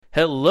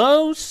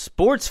Hello,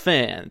 sports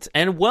fans,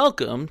 and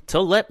welcome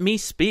to Let Me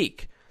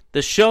Speak,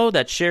 the show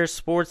that shares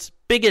sports'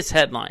 biggest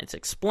headlines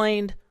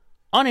explained,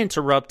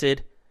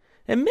 uninterrupted,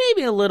 and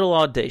maybe a little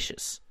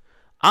audacious.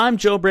 I'm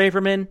Joe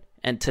Braverman,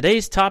 and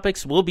today's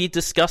topics we'll be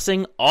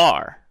discussing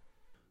are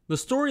the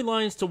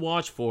storylines to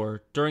watch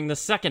for during the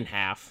second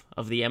half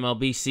of the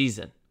MLB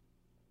season.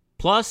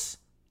 Plus,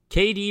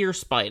 KD or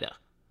Spida,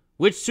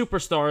 which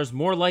superstar is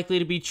more likely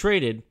to be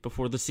traded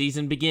before the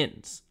season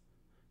begins?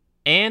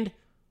 And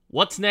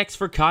what's next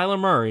for Kyler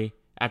Murray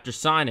after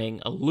signing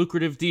a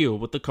lucrative deal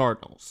with the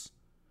Cardinals?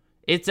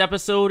 It's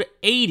episode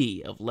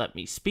 80 of Let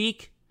Me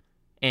Speak,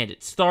 and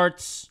it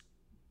starts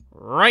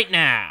right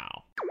now.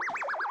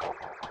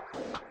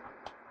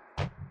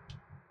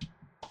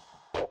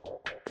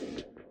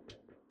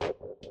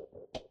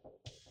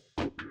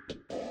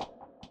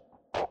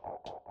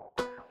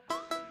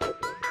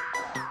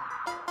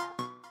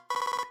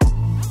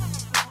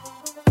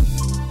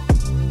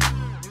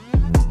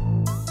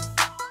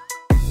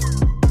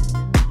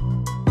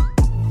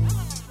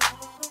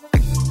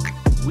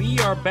 We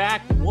are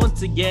back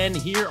once again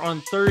here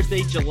on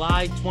Thursday,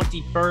 July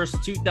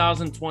 21st,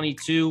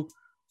 2022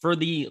 for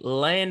the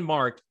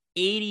landmark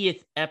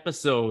 80th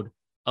episode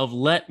of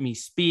Let Me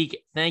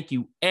Speak. Thank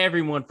you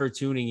everyone for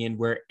tuning in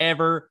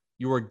wherever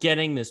you are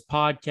getting this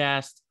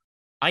podcast.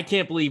 I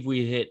can't believe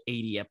we hit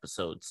 80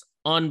 episodes.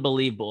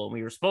 Unbelievable. And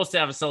we were supposed to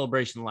have a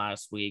celebration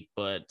last week,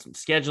 but some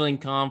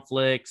scheduling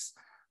conflicts.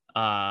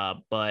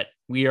 But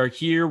we are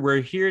here.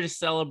 We're here to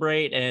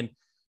celebrate, and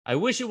I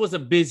wish it was a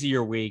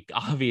busier week,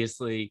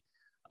 obviously.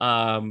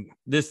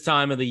 This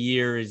time of the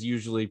year is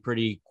usually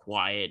pretty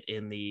quiet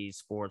in the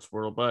sports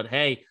world, but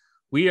hey,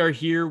 we are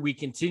here. We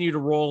continue to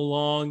roll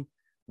along.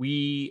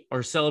 We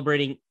are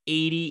celebrating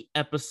 80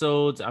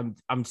 episodes.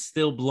 I'm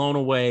still blown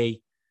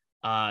away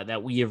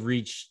that we have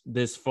reached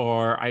this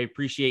far. I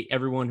appreciate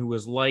everyone who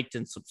has liked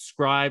and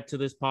subscribed to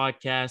this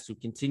podcast, who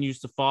continues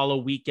to follow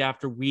week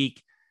after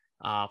week,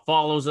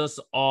 follows us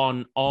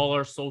on all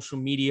our social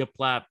media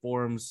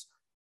platforms.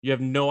 You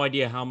have no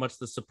idea how much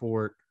the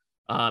support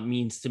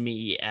means to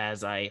me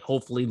as I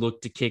hopefully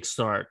look to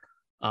kickstart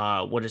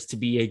what is to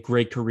be a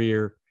great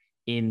career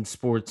in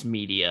sports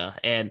media.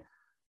 And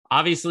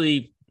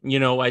obviously, you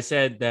know, I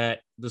said that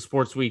the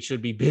sports week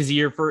should be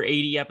busier for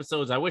 80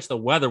 episodes. I wish the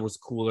weather was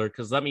cooler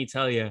because let me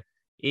tell you,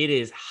 it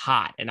is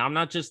hot. And I'm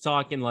not just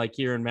talking like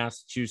here in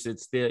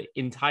Massachusetts, the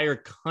entire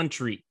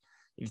country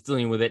is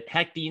dealing with it.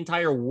 Heck, the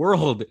entire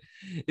world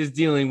is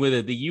dealing with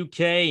it. The UK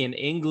and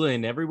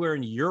England, everywhere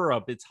in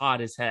Europe, it's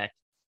hot as heck.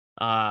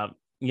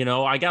 You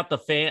know, I got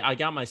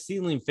my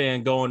ceiling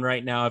fan going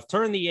right now. I've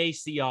turned the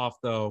AC off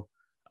though,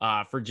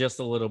 for just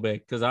a little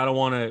bit because I don't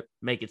want to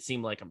make it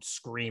seem like I'm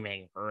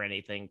screaming or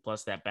anything.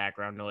 Plus that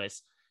background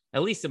noise,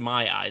 at least in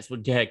my eyes,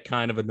 would get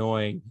kind of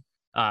annoying.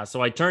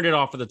 So I turned it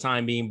off for the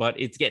time being, but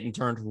it's getting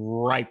turned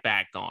right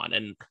back on.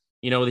 And,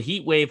 you know, the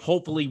heat wave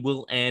hopefully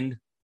will end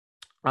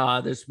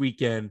this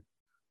weekend,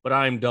 but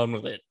I'm done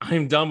with it.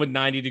 I'm done with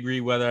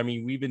 90-degree weather. I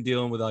mean, we've been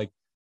dealing with like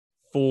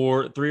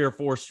 3 or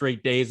 4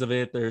 straight days of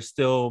it. There's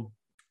still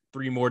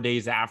 3 more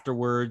days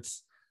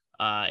afterwards.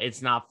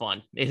 It's not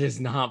fun. It is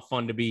not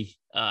fun to be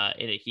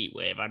in a heat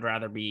wave. I'd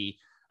rather be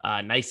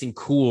nice and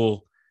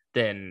cool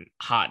than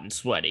hot and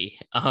sweaty.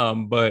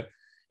 But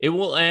it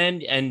will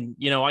end. And,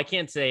 you know, I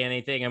can't say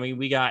anything. I mean,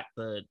 we got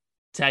the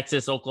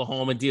Texas,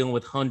 Oklahoma dealing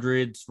with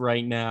hundreds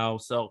right now.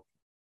 So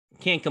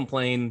can't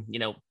complain, you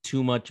know,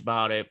 too much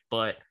about it,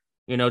 but,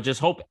 you know, just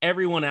hope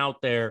everyone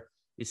out there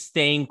is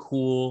staying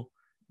cool,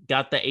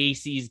 got the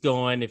ACs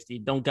going. If you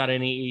don't got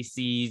any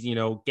ACs, you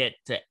know, get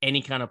to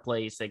any kind of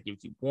place that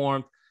gives you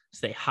warmth,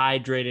 stay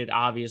hydrated,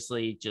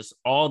 obviously, just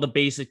all the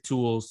basic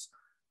tools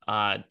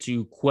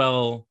to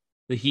quell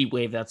the heat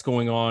wave that's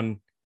going on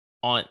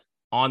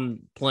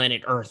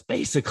planet Earth,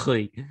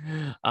 basically.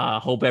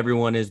 Hope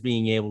everyone is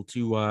being able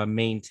to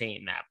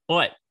maintain that.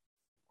 But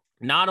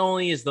not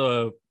only is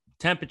the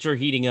temperature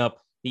heating up,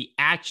 the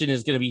action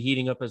is going to be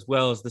heating up as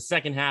well, as the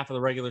second half of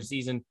the regular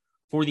season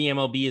for the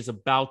MLB is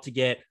about to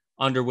get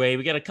underway.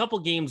 We got a couple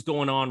games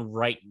going on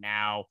right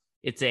now.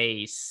 It's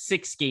a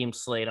 6-game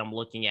slate. I'm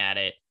looking at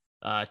it.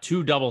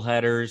 2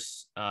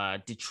 doubleheaders,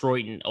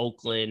 Detroit and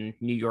Oakland,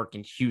 New York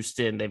and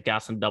Houston. They've got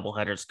some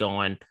doubleheaders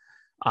going.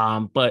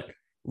 But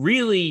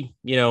really,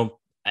 you know,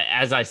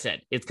 as I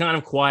said, it's kind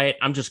of quiet.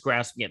 I'm just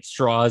grasping at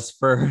straws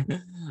for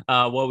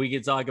what we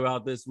can talk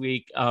about this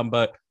week.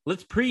 But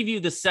let's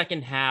preview the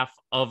second half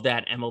of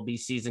that MLB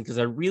season, because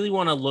I really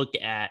want to look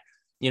at,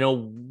 you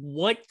know,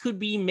 what could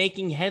be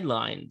making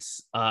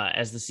headlines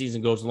as the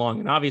season goes along.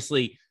 And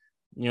obviously,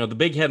 you know, the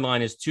big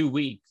headline is 2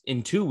 weeks.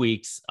 In 2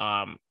 weeks,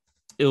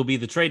 it'll be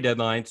the trade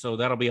deadline. So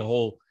that'll be a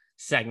whole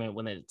segment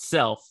within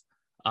itself.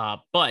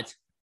 But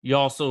you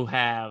also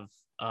have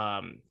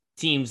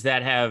teams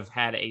that have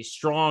had a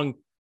strong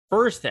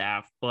first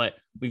half, but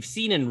we've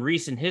seen in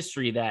recent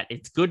history that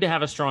it's good to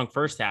have a strong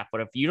first half, but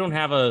if you don't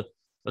have a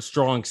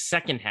strong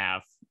second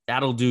half,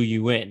 that'll do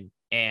you in.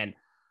 And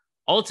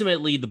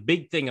ultimately, the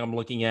big thing I'm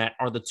looking at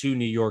are the 2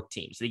 New York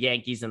teams, the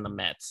Yankees and the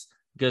Mets,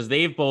 because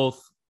they've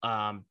both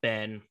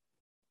been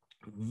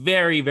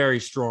very, very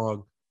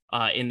strong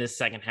in this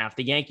second half.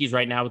 The Yankees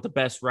right now with the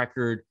best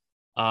record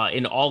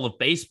in all of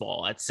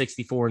baseball at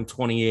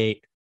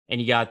 64-28. And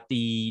you got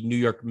the New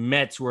York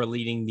Mets who are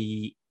leading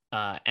the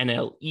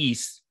NL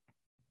East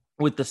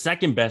with the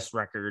second best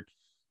record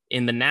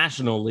in the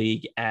National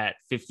League at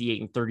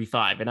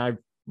 58-35. And I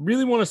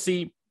really want to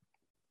see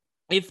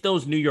if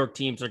those New York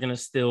teams are going to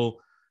still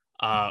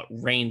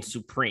reign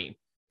supreme.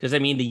 Because, I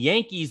mean, the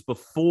Yankees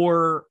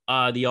before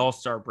the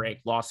All-Star break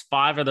lost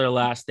 5 of their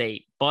last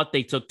 8, but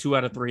they took 2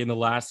 out of 3 in the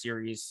last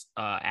series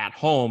at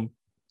home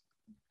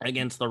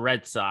against the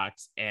Red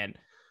Sox. And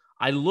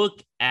I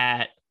look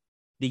at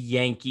the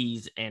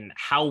Yankees and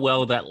how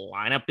well that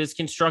lineup is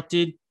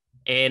constructed.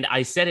 And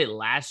I said it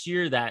last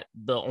year that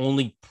the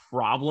only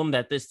problem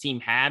that this team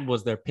had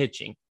was their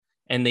pitching.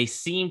 And they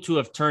seem to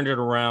have turned it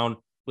around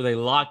with a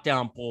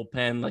lockdown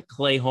bullpen like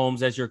Clay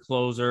Holmes as your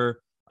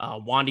closer.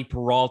 Wandy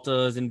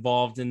Peralta is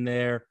involved in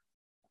there.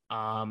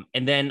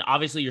 And then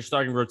obviously your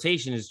starting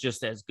rotation is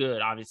just as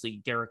good.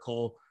 Obviously, Garrett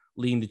Cole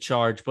leading the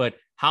charge. But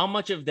how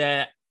much of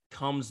that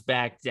comes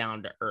back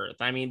down to earth?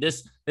 I mean,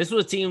 this was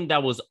a team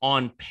that was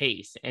on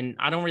pace. And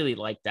I don't really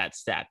like that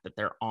stat that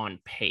they're on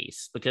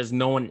pace because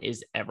no one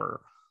is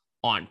ever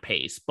on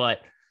pace.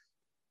 But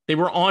they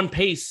were on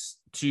pace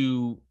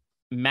to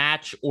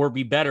match or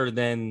be better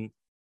than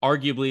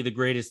arguably the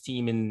greatest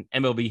team in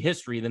MLB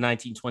history, the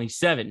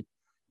 1927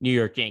 New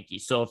York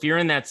Yankees. So if you're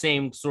in that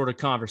same sort of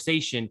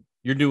conversation,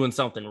 you're doing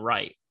something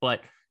right.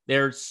 But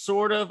they're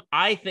sort of,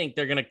 I think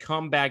they're going to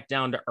come back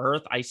down to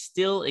earth. I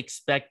still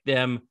expect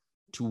them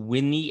to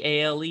win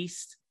the AL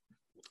East.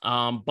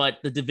 But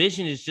the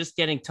division is just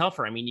getting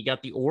tougher. I mean, you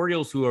got the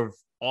Orioles who have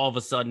all of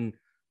a sudden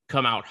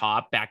come out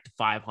hot, back to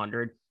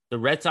 500. The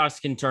Red Sox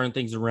can turn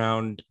things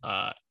around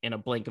in a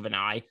blink of an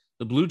eye.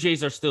 The Blue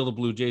Jays are still the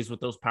Blue Jays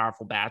with those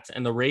powerful bats,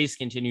 and the Rays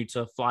continue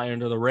to fly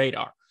under the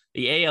radar.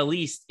 The AL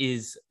East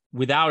is,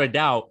 without a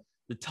doubt,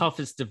 the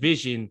toughest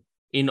division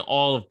in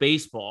all of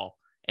baseball.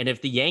 And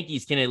if the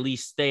Yankees can at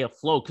least stay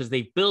afloat, because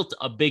they've built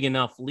a big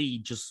enough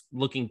lead, just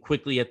looking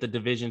quickly at the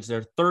divisions,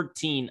 they're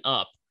 13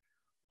 up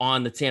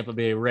on the Tampa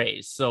Bay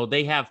Rays. So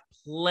they have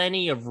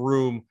plenty of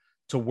room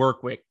to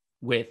work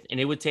with,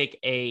 and it would take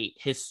a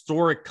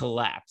historic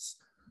collapse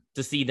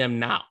to see them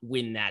not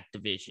win that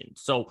division.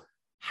 So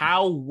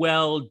how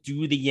well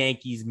do the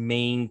Yankees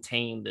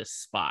maintain this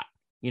spot?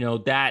 You know,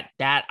 that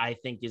I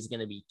think is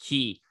going to be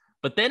key.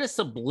 But then a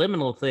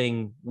subliminal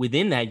thing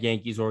within that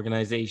Yankees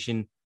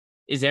organization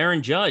is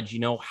Aaron Judge. You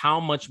know,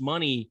 how much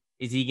money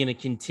is he going to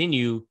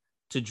continue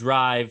to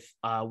drive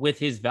with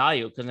his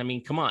value? Because, I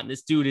mean, come on,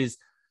 this dude is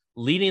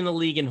leading the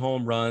league in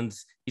home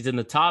runs. He's in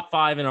the top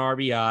 5 in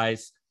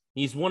RBIs.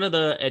 He's one of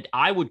the,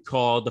 I would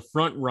call the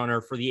front runner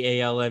for the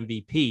AL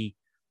MVP,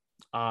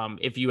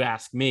 if you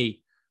ask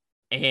me.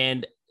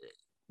 And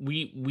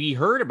we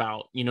heard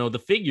about, you know, the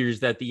figures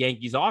that the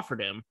Yankees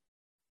offered him.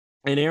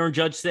 And Aaron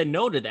Judge said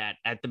no to that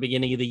at the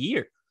beginning of the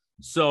year.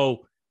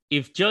 So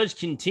if Judge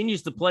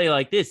continues to play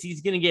like this,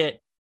 he's going to get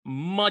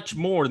much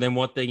more than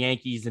what the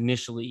Yankees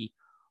initially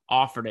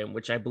offered him,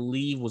 which I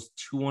believe was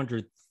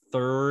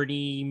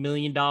 $230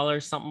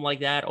 million, something like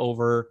that,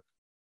 over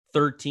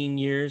 13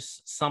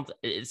 years,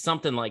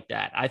 something like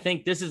that. I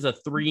think this is a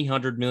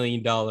 $300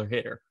 million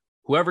hitter.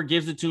 Whoever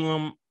gives it to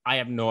him, I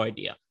have no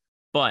idea.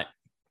 But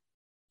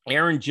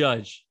Aaron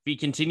Judge, if he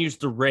continues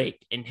to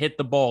rake and hit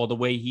the ball the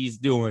way he's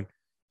doing,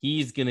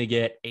 he's going to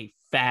get a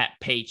fat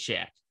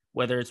paycheck,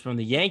 whether it's from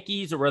the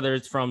Yankees or whether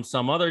it's from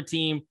some other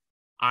team.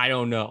 I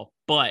don't know.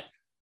 But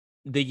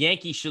the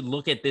Yankees should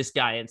look at this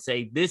guy and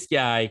say, this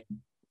guy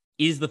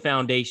is the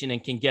foundation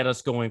and can get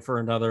us going for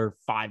another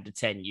 5 to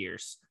 10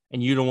 years.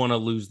 And you don't want to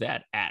lose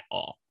that at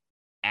all.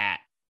 At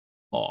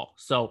all.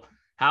 So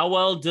how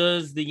well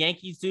does the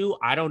Yankees do?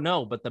 I don't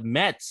know. But the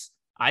Mets,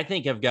 I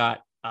think, have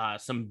got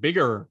some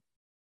bigger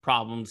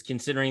problems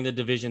considering the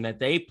division that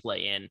they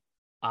play in.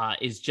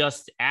 Is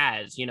just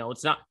as, you know,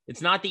 it's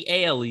not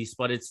the AL East,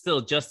 but it's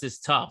still just as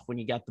tough when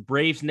you got the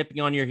Braves nipping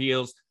on your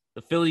heels,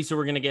 the Phillies who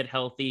are going to get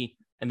healthy,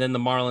 and then the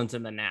Marlins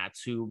and the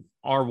Nats who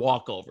are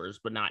walkovers,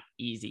 but not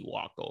easy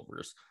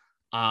walkovers.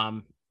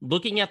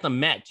 Looking at the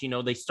Mets, you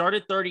know, they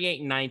started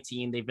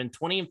 38-19. They've been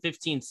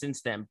 20-15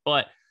 since then,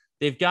 but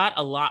they've got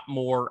a lot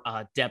more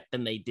depth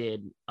than they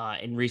did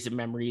in recent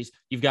memories.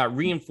 You've got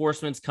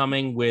reinforcements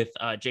coming with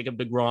Jacob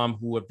deGrom,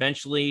 who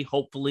eventually,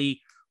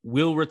 hopefully,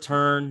 will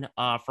return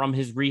from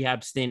his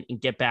rehab stint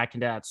and get back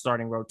into that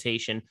starting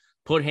rotation.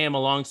 Put him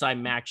alongside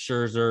Max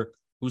Scherzer,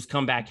 who's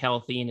come back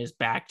healthy and is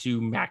back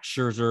to Max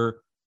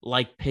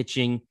Scherzer-like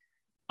pitching.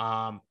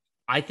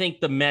 I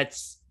think the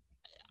Mets,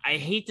 I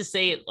hate to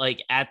say it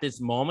like at this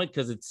moment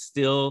because it's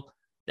still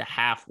the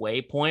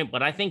halfway point,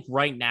 but I think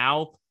right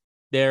now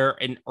they're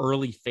an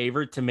early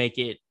favorite to make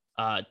it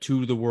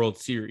to the World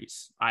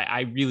Series.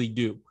 I really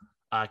do,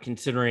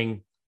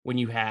 considering when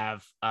you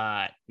have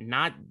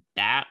not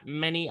that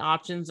many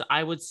options,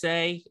 I would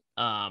say.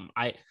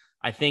 I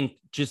think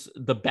just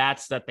the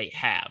bats that they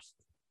have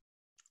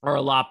are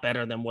a lot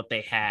better than what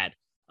they had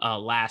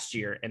last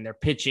year, and their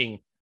pitching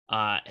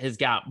has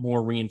got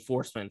more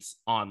reinforcements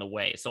on the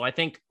way. So I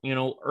think,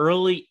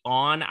 early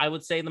on, I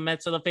would say the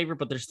Mets are the favorite,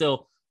 but there's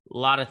still a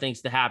lot of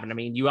things to happen. I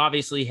mean, you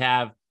obviously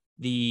have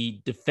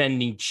the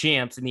defending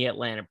champs in the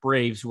Atlanta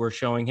Braves who are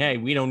showing, hey,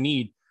 we don't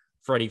need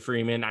Freddie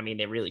Freeman. I mean,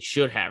 they really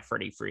should have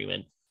Freddie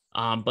Freeman.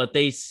 But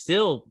they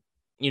still,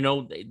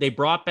 they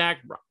brought back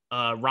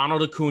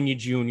Ronald Acuna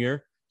Jr.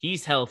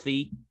 He's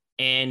healthy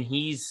and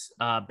he's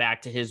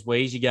back to his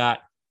ways. You got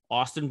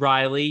Austin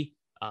Riley,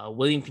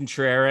 William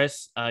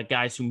Contreras,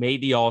 guys who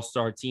made the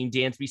All-Star team.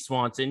 Dansby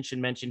Swanson, should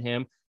mention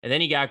him. And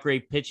then you got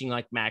great pitching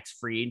like Max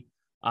Fried.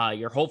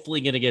 You're hopefully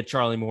going to get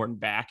Charlie Morton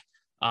back.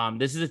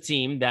 This is a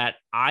team that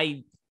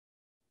I'm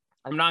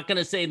not going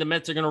to say the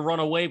Mets are going to run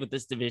away with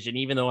this division,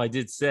 even though I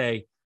did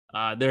say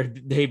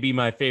they'd be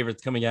my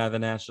favorites coming out of the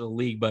National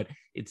League, but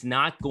it's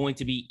not going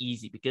to be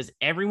easy because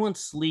everyone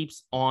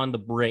sleeps on the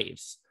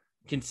Braves.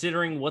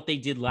 Considering what they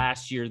did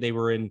last year, they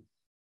were in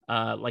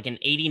like an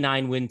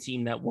 89 win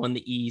team that won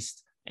the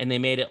East, and they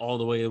made it all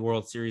the way to the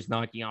World Series,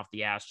 knocking off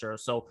the Astros.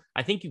 So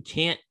I think you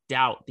can't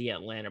doubt the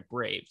Atlanta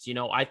Braves.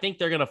 I think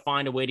they're going to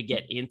find a way to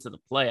get into the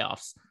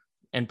playoffs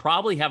and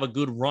probably have a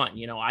good run.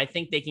 I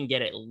think they can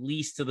get at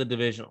least to the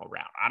divisional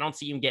round. I don't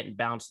see them getting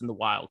bounced in the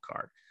wild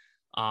card.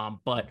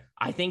 But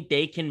I think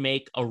they can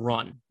make a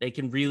run. They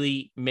can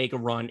really make a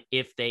run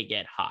if they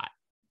get hot.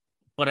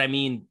 But I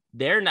mean,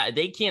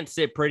 they can't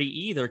sit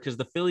pretty either because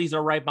the Phillies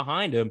are right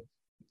behind them.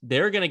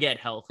 They're going to get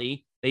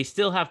healthy. They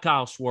still have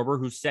Kyle Schwarber,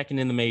 who's second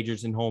in the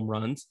majors in home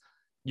runs.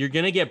 You're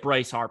going to get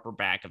Bryce Harper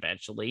back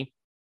eventually.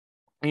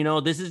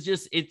 This is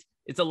just,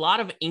 it's a lot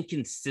of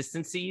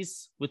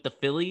inconsistencies with the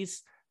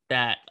Phillies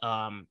that,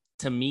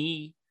 to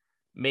me,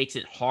 makes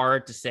it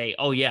hard to say,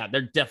 oh yeah,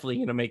 they're definitely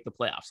going to make the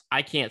playoffs.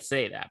 I can't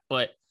say that,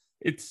 but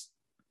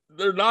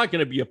they're not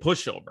going to be a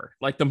pushover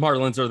like the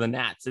Marlins or the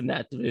Nats in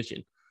that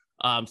division.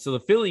 So the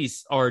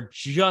Phillies are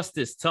just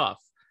as tough,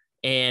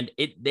 and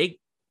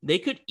they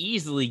could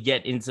easily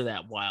get into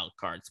that wild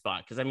card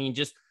spot. Because I mean,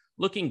 just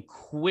looking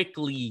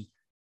quickly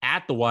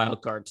at the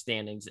wild card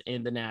standings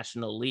in the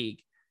National League,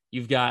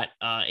 you've got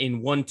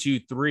in 1, 2,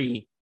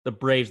 3 the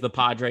Braves, the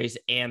Padres,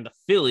 and the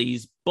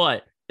Phillies,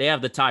 but they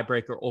have the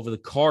tiebreaker over the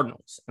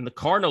Cardinals, and the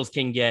Cardinals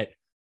can get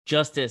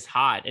just as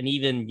hot and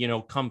even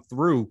come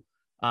through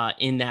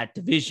in that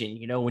division.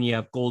 When you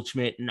have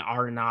Goldschmidt and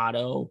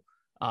Arenado.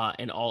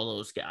 And all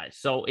those guys.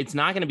 So it's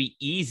not going to be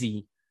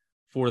easy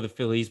for the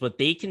Phillies, but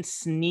they can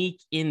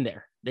sneak in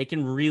there. They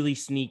can really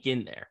sneak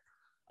in there.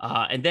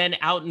 And then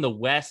out in the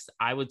West,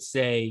 I would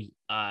say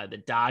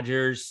the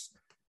Dodgers.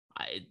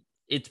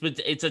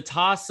 It's a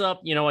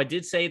toss-up. I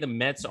did say the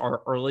Mets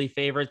are early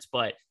favorites,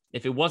 but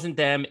if it wasn't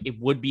them, it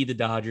would be the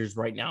Dodgers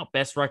right now.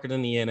 Best record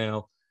in the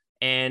NL.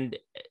 And,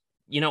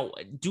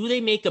 do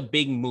they make a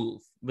big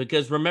move?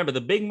 Because remember, the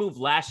big move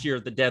last year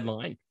at the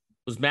deadline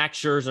was Max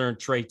Scherzer and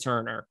Trey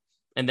Turner.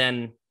 And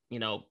then,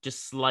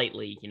 just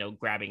slightly,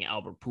 grabbing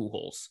Albert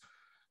Pujols.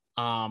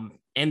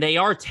 And they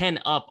are 10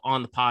 up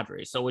on the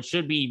Padres. So it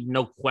should be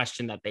no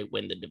question that they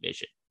win the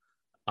division.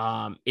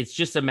 It's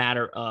just a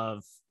matter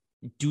of,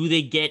 do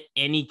they get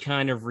any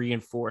kind of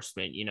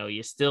reinforcement?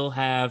 You still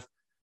have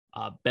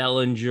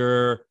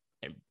Bellinger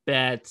and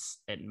Betts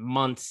and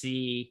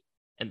Muncy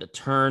and the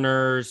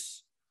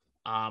Turners.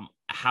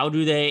 How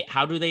do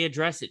they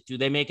address it? Do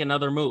they make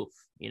another move?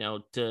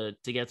 To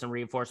get some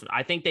reinforcement?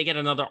 I think they get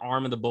another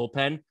arm in the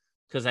bullpen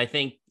because I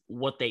think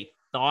what they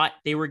thought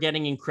they were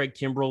getting in Craig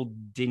Kimbrell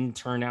didn't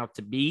turn out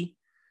to be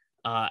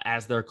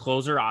as their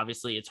closer.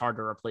 Obviously, it's hard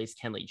to replace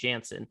Kenley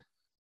Jansen.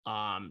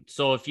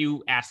 So if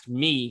you ask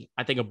me,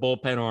 I think a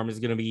bullpen arm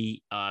is going to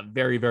be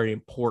very, very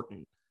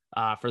important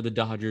for the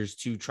Dodgers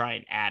to try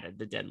and add at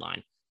the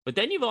deadline. But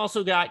then you've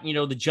also got,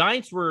 the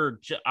Giants were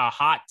a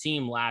hot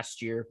team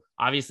last year.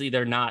 Obviously,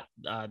 they're not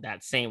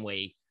that same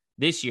way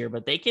this year,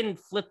 but they can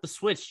flip the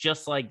switch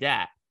just like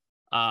that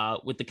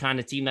with the kind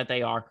of team that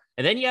they are.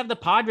 And then you have the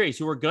Padres,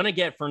 who are going to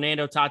get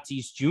Fernando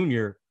Tatis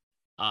Jr.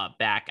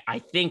 Back, I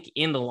think,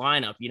 in the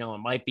lineup. It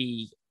might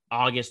be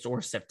August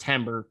or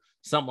September,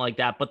 something like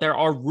that. But there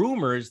are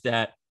rumors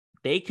that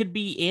they could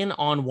be in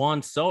on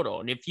Juan Soto.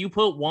 And if you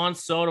put Juan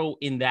Soto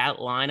in that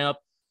lineup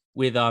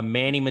with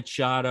Manny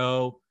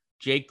Machado,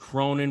 Jake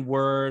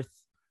Cronenworth,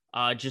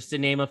 just to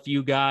name a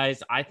few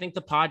guys, I think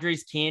the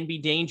Padres can be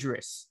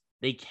dangerous.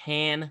 They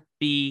can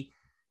be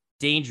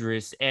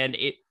dangerous. And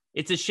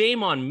it's a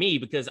shame on me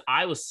because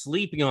I was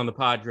sleeping on the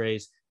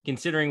Padres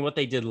considering what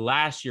they did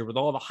last year with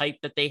all the hype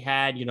that they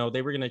had.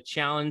 They were going to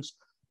challenge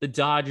the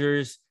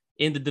Dodgers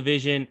in the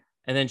division.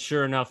 And then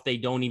sure enough, they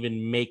don't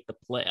even make the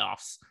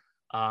playoffs.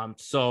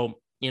 So,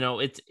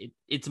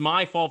 it's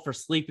my fault for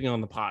sleeping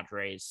on the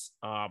Padres.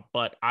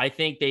 But I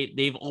think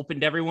they've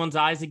opened everyone's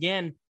eyes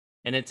again.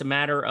 And it's a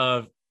matter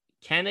of,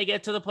 can they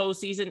get to the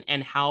postseason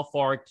and how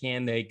far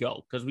can they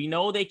go? Because we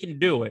know they can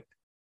do it,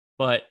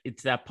 but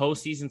it's that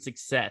postseason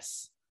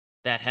success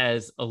that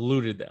has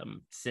eluded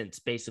them since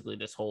basically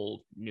this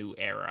whole new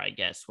era, I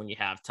guess, when you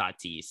have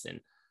Tatis and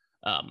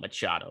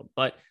Machado.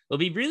 But it'll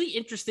be really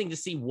interesting to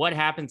see what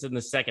happens in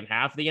the second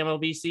half of the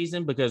MLB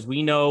season, because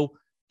we know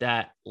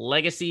that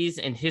legacies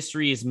and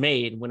history is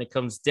made when it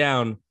comes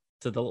down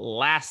to the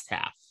last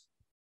half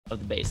of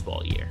the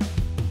baseball year.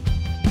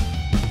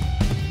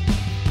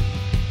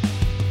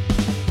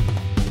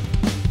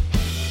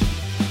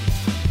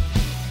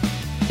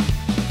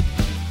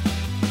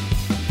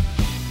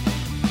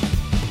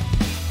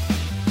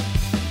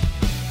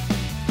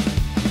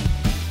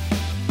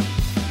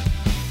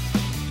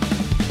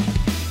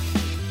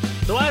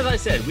 So as I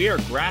said, we are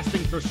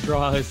grasping for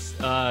straws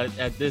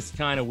at this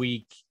kind of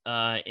week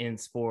in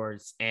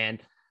sports.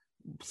 And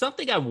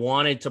something I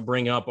wanted to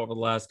bring up over the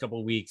last couple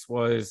of weeks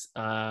was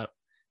the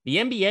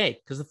NBA,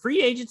 because the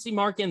free agency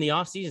market in the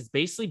offseason has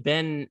basically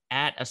been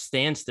at a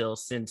standstill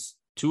since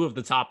two of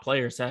the top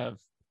players have.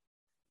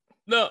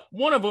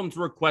 One of them's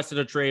requested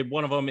a trade.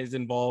 One of them is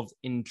involved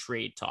in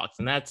trade talks,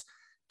 and that's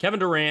Kevin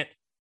Durant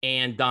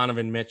and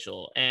Donovan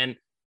Mitchell. And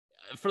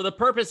for the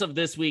purpose of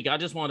this week, I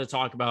just want to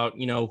talk about,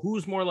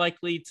 who's more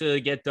likely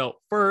to get dealt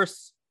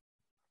first,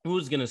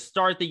 who's going to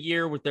start the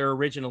year with their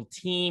original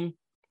team.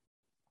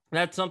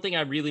 That's something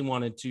I really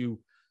wanted to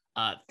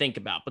think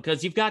about,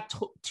 because you've got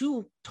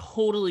two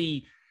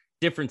totally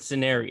different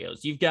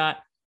scenarios. You've got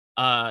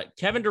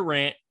Kevin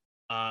Durant,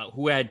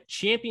 who had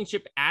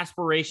championship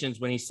aspirations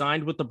when he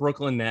signed with the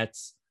Brooklyn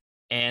Nets,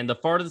 and the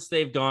farthest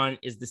they've gone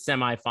is the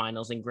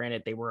semifinals. And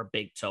granted, they were a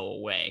big toe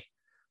away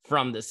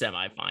from the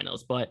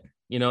semifinals, but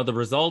the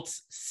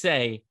results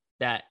say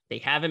that they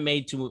haven't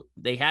made an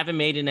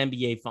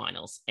NBA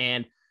finals.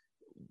 And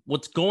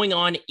what's going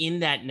on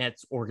in that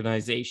Nets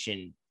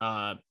organization,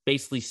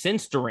 basically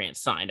since Durant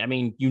signed, I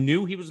mean, you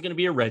knew he was going to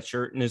be a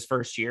redshirt in his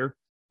first year,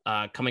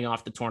 coming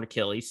off the torn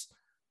Achilles,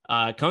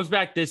 comes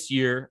back this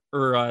year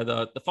or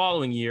the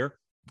following year,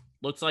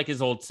 looks like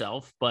his old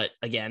self, but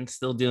again,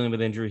 still dealing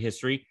with injury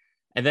history.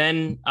 And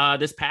then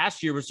this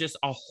past year was just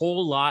a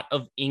whole lot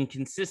of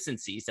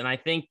inconsistencies. And I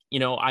think,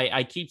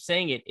 I keep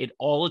saying it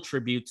all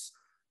attributes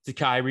to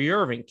Kyrie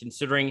Irving,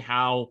 considering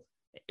how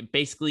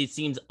basically it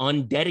seems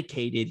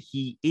undedicated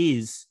he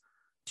is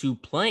to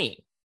playing.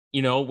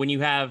 When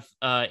you have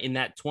in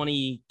that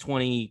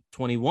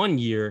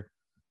 2020-21 year,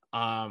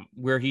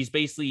 where he's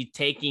basically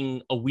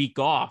taking a week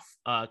off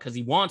because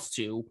he wants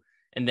to,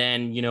 and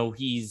then,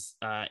 he's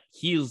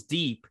heels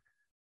deep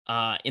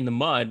in the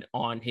mud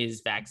on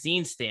his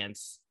vaccine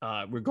stance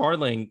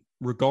regarding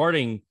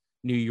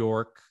New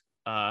York,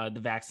 the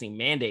vaccine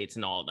mandates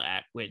and all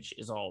that, which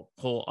is a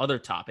whole other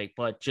topic.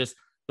 But just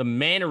the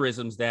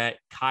mannerisms that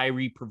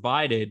Kyrie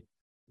provided,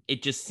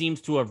 it just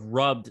seems to have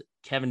rubbed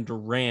Kevin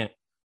Durant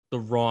the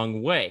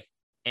wrong way.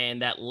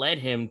 And that led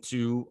him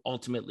to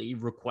ultimately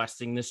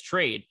requesting this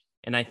trade.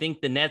 And I think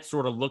the Nets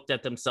sort of looked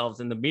at themselves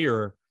in the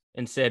mirror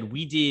and said,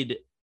 we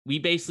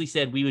basically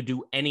said we would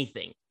do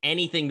anything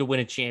to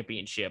win a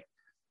championship,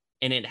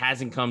 and it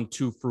hasn't come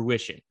to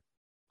fruition.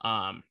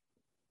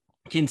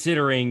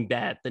 Considering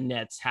that the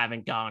Nets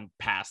haven't gone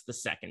past the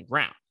second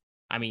round.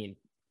 I mean,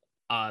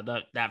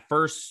 that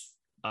first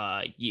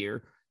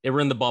year, they were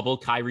in the bubble.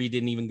 Kyrie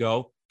didn't even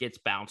go, gets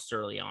bounced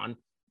early on.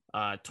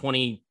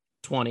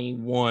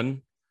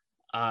 2021,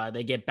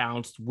 they get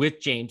bounced with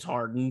James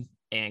Harden,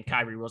 and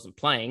Kyrie wasn't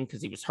playing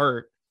because he was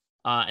hurt.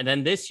 And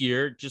then this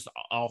year, just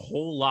a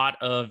whole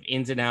lot of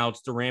ins and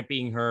outs, Durant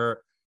being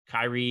hurt,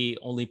 Kyrie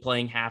only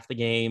playing half the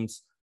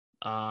games,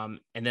 and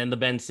then the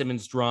Ben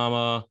Simmons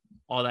drama,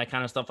 all that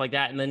kind of stuff like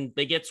that. And then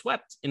they get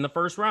swept in the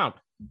first round.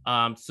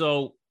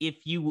 So if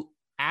you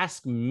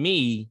ask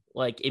me,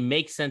 like, it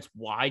makes sense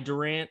why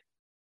Durant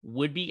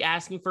would be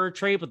asking for a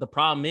trade, but the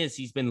problem is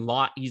he's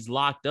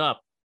locked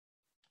up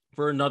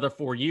for another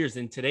 4 years.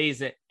 In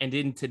today's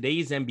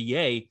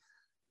NBA,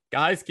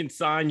 guys can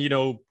sign,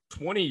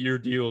 20-year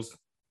deals,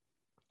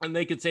 and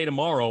they could say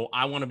tomorrow,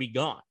 I want to be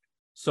gone.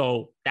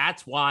 So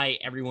that's why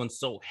everyone's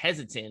so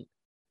hesitant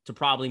to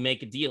probably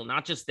make a deal.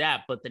 Not just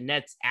that, but the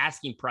Nets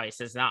asking price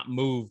has not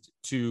moved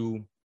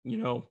to,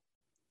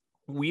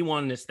 we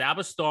want an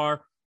established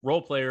star,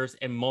 role players,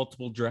 and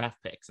multiple draft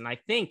picks. And I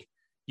think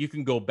you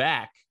can go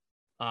back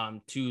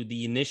to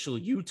the initial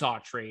Utah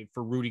trade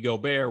for Rudy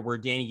Gobert, where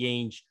Danny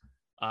Ainge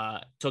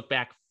took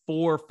back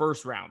 4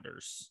 first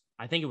rounders.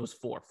 I think it was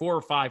 4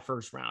 or 5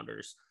 first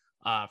rounders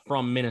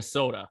from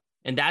Minnesota.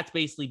 And that's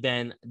basically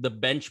been the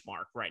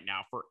benchmark right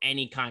now for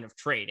any kind of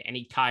trade,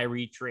 any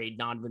Kyrie trade,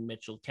 Donovan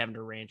Mitchell, Kevin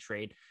Durant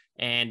trade.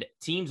 And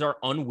teams are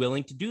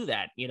unwilling to do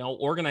that.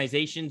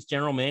 Organizations,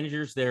 general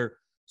managers, they're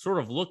sort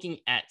of looking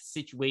at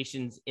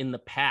situations in the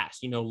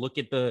past. Look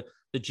at the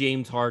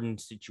James Harden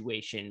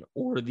situation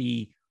or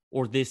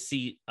this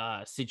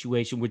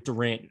situation with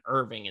Durant and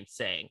Irving, and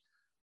saying,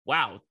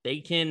 wow,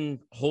 they can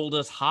hold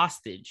us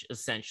hostage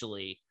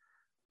essentially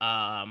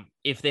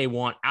if they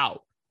want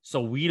out.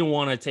 So we don't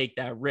want to take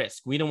that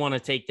risk. We don't want to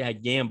take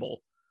that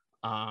gamble.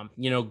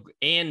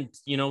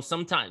 Sometimes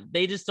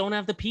they just don't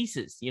have the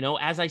pieces.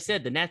 As I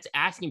said, the Nets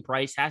asking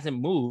price hasn't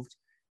moved,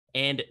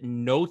 and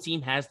no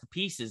team has the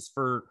pieces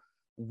for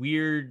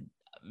weird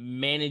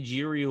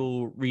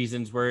managerial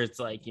reasons where it's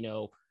like,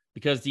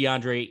 because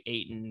DeAndre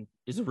Ayton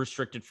is a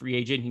restricted free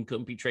agent, he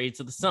couldn't be traded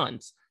to the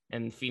Suns,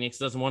 and Phoenix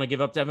doesn't want to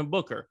give up Devin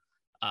Booker.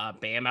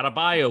 Bam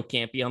Adebayo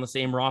can't be on the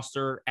same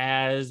roster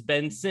as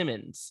Ben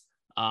Simmons.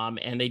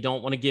 And they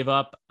don't want to give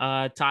up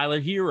Tyler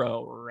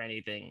Hero or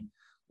anything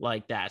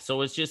like that.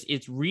 So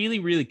it's really,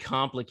 really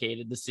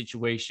complicated, the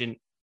situation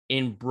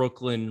in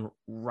Brooklyn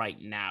right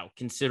now,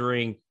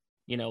 considering,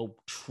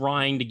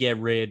 trying to get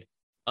rid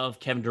of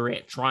Kevin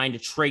Durant, trying to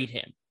trade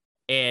him.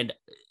 And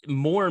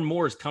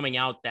more is coming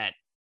out that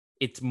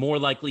it's more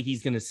likely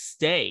he's going to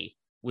stay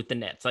with the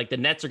Nets. Like the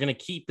Nets are going to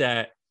keep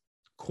that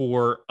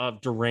core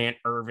of Durant,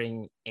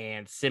 Irving,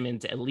 and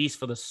Simmons, at least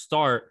for the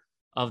start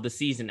of the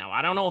season. Now,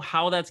 I don't know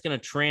how that's going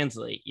to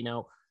translate.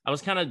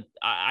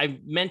 I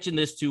mentioned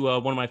this to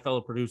one of my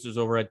fellow producers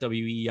over at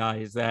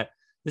WEI, is that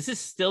this is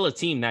still a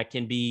team that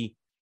can be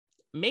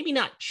maybe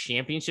not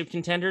championship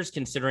contenders,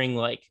 considering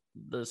like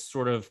the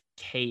sort of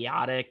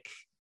chaotic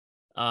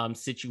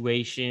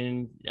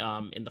situation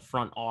in the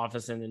front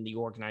office and in the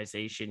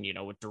organization,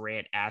 with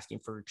Durant asking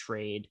for a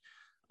trade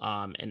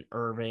and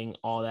Irving,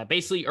 all that.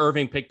 Basically,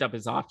 Irving picked up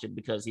his option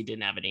because he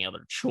didn't have any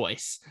other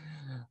choice.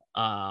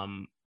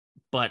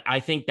 But I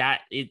think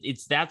that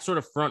it's that sort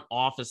of front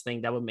office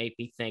thing that would make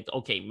me think,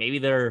 okay, maybe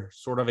they're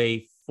sort of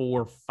a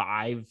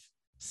 4-5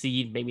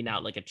 seed, maybe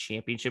not like a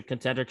championship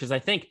contender. Because I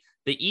think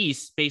the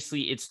East,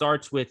 basically, it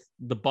starts with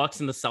the Bucks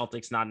and the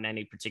Celtics, not in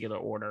any particular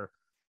order,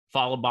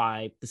 followed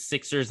by the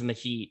Sixers and the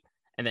Heat,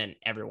 and then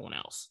everyone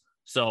else.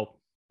 So,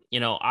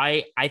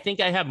 I think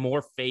I have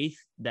more faith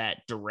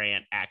that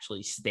Durant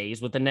actually stays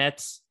with the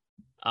Nets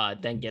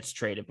than gets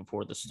traded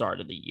before the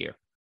start of the year.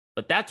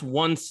 But that's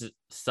one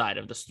side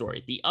of the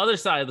story. The other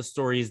side of the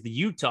story is the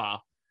Utah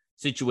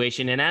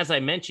situation. And as I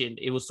mentioned,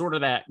 it was sort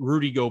of that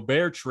Rudy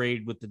Gobert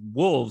trade with the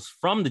Wolves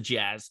from the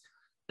Jazz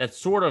that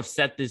sort of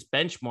set this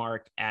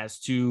benchmark as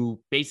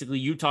to basically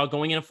Utah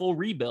going in a full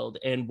rebuild,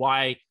 and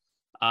why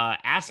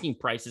asking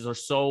prices are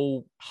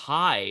so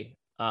high.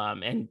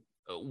 And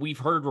we've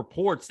heard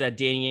reports that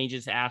Danny Ainge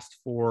has asked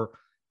for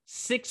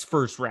 6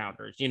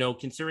 first-rounders,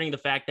 considering the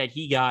fact that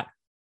he got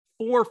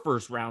 4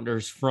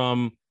 first-rounders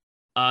from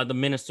the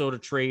Minnesota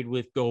trade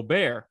with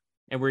Gobert.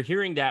 And we're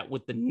hearing that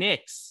with the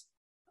Knicks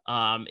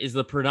is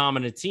the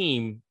predominant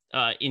team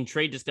in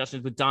trade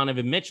discussions with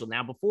Donovan Mitchell.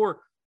 Now,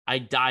 before I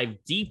dive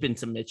deep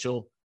into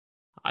Mitchell,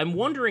 I'm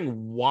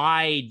wondering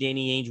why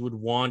Danny Ainge would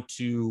want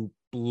to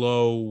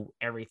blow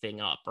everything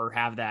up or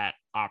have that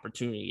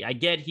opportunity. I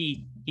get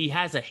he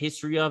has a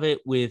history of it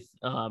with,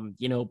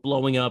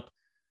 blowing up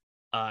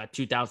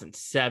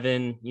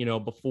 2007,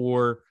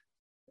 before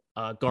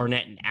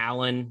Garnett and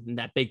Allen and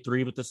that big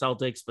 3 with the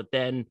Celtics. But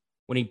then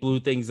when he blew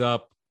things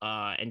up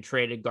and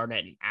traded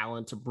Garnett and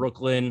Allen to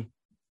Brooklyn,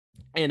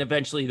 and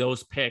eventually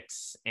those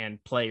picks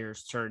and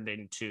players turned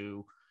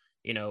into,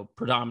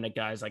 predominant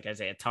guys like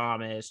Isaiah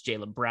Thomas,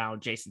 Jaylen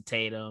Brown, Jason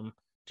Tatum,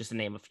 just to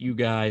name a few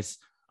guys.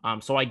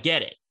 So I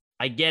get it.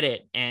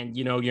 And,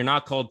 you're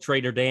not called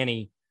Trader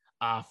Danny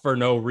for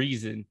no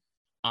reason.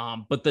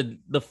 But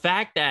the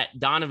fact that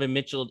Donovan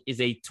Mitchell is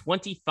a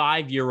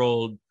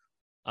 25-year-old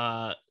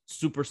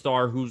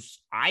superstar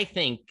who's, I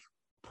think,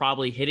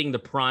 probably hitting the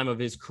prime of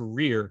his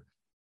career,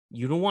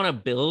 you don't want to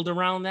build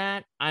around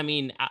that. I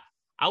mean,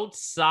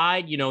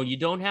 outside, you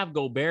don't have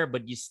Gobert,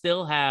 but you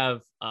still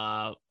have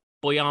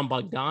Bojan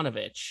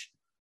Bogdanovic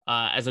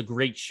as a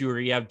great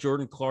shooter. You have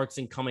Jordan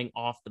Clarkson coming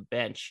off the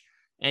bench.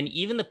 And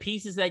even the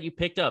pieces that you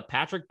picked up,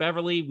 Patrick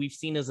Beverley, we've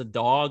seen as a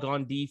dog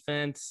on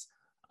defense,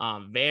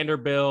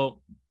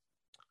 Vanderbilt,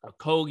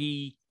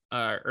 Okogie,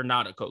 or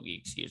not Okogie,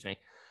 excuse me.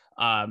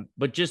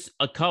 But just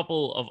a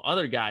couple of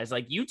other guys.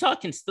 Like Utah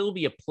can still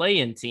be a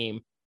play-in team,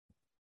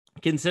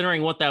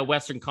 considering what that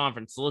Western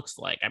Conference looks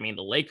like. I mean,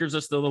 the Lakers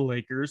are still the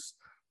Lakers.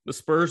 The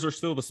Spurs are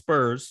still the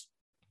Spurs.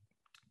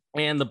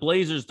 And the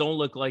Blazers don't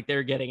look like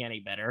they're getting any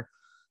better.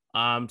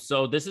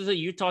 So this is a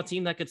Utah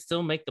team that could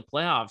still make the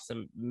playoffs,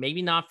 and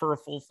maybe not for a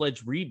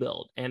full-fledged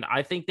rebuild. And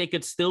I think they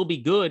could still be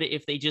good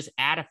if they just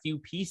add a few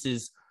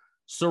pieces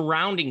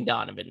surrounding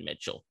Donovan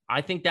Mitchell.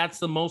 I think that's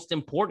the most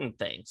important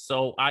thing.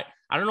 So I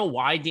don't know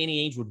why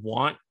Danny Ainge would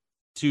want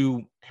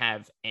to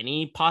have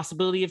any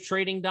possibility of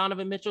trading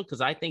Donovan Mitchell,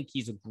 because I think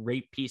he's a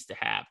great piece to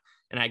have.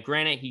 And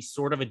granted, he's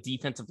sort of a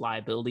defensive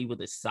liability with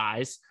his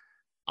size.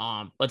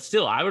 But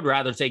still, I would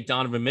rather take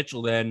Donovan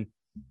Mitchell than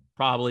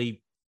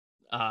probably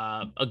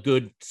a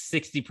good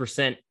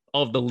 60%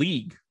 of the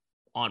league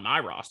on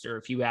my roster,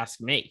 if you ask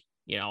me.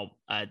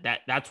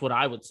 That's what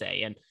I would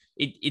say. And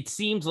it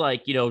seems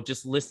like,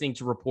 just listening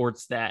to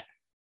reports that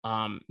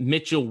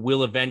Mitchell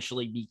will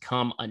eventually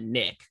become a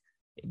Knick,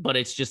 but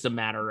it's just a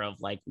matter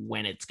of like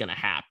when it's going to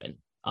happen.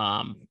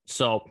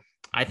 So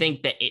I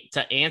think that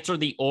to answer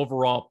the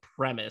overall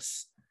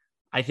premise,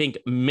 I think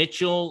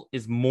Mitchell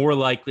is more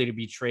likely to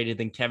be traded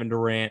than Kevin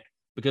Durant,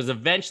 because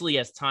eventually,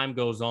 as time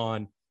goes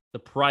on, the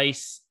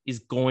price is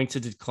going to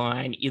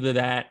decline. Either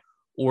that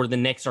or the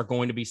Knicks are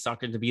going to be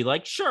suckered to be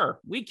like, sure,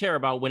 we care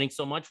about winning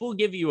so much, we'll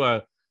give you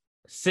a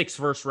 6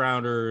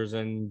 first-rounders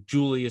and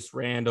Julius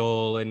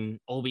Randle and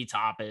Obi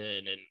Toppin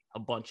and a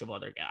bunch of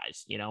other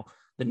guys.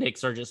 The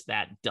Knicks are just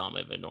that dumb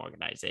of an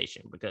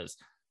organization, because,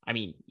 I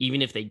mean,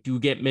 even if they do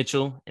get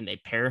Mitchell and they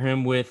pair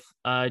him with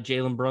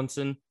Jalen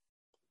Brunson,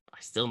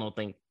 still don't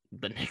think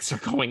the Knicks are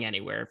going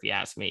anywhere. If you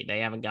ask me, they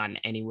haven't gotten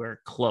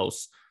anywhere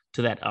close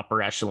to that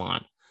upper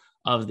echelon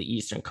of the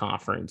Eastern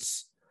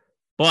Conference.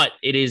 But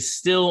it is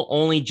still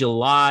only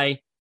July.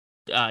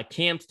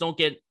 Camps don't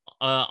get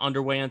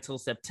underway until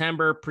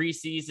September,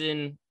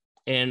 preseason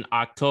in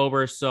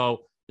October.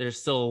 So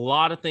there's still a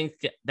lot of things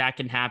that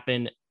can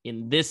happen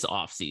in this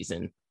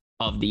offseason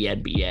of the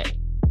NBA.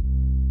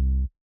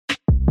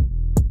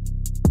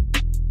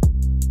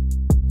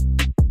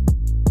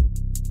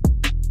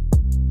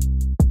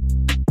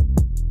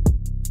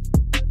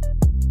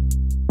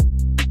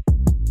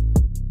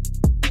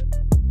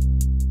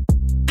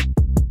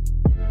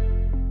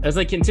 As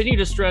I continue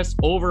to stress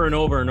over and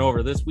over and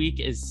over, this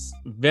week is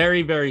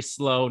very, very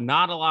slow.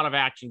 Not a lot of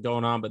action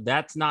going on, but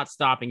that's not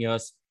stopping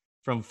us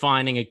from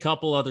finding a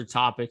couple other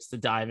topics to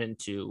dive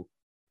into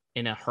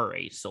in a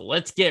hurry. So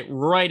let's get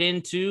right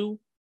into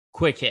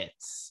quick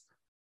hits.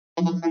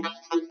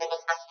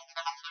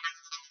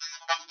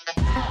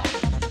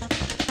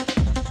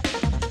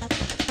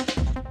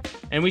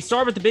 And we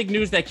start with the big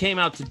news that came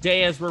out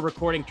today as we're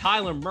recording.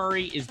 Kyler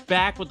Murray is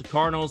back with the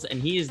Cardinals,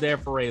 and he is there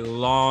for a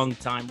long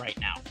time right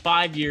now.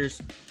 5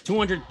 years,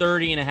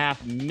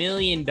 $230.5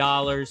 million,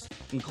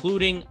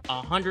 including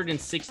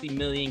 $160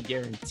 million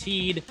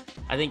guaranteed.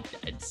 I think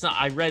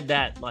I read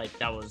that like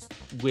that was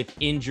with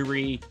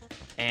injury,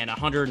 and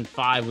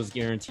 105 was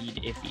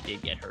guaranteed if he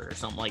did get hurt or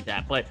something like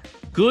that. But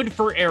good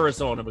for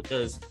Arizona,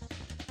 because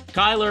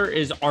Kyler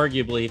is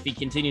arguably, if he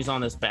continues on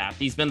this path,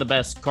 he's been the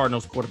best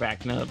Cardinals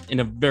quarterback in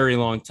a very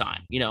long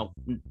time. You know,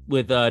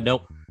 with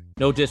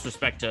no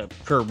disrespect to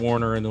Kurt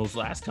Warner in those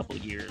last couple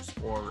of years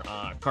or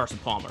Carson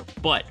Palmer,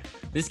 but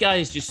this guy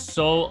is just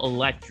so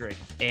electric.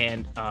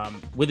 And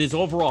with his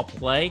overall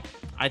play,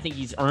 I think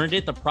he's earned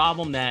it. The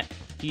problem that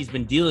he's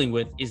been dealing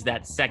with is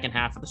that second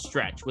half of the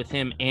stretch with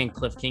him and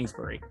Cliff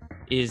Kingsbury.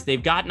 Is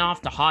they've gotten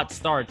off to hot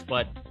starts,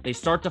 but they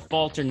start to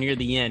falter near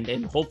the end.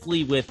 And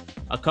hopefully with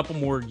a couple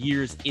more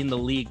years in the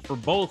league for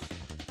both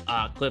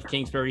Cliff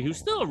Kingsbury, who's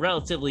still a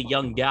relatively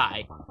young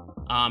guy,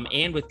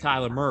 and with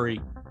Kyler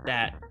Murray,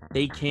 that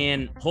they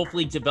can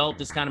hopefully develop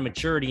this kind of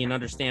maturity and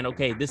understand,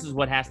 okay, this is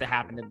what has to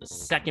happen in the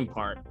second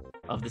part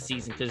of the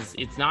season, because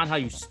it's not how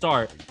you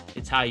start,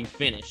 it's how you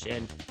finish.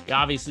 And you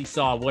obviously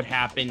saw what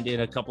happened in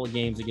a couple of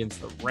games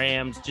against the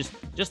Rams.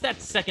 Just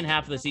that second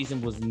half of the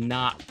season was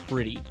not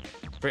pretty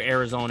for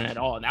Arizona at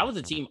all. And that was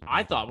a team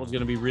I thought was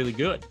going to be really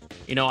good.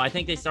 You know, I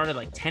think they started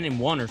like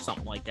 10-1 or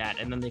something like that,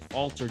 and then they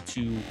faltered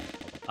to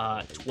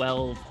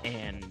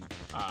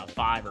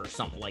 12-5 or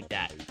something like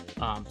that.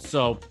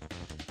 So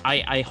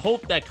I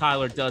hope that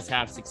Kyler does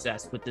have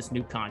success with this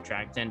new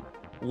contract. And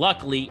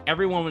luckily,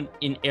 everyone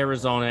in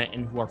Arizona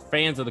and who are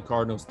fans of the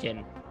Cardinals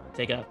can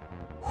take a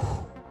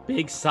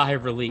big sigh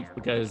of relief,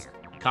 because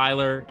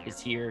Kyler is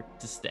here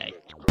to stay.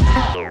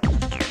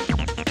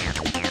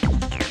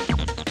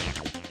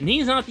 And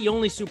he's not the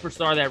only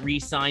superstar that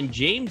re-signed.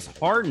 James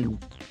Harden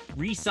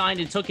re-signed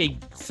and took a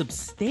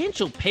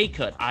substantial pay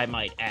cut, I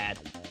might add,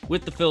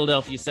 with the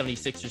Philadelphia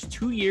 76ers.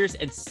 2 years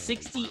and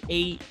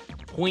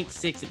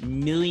 $68.6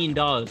 million.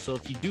 So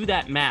if you do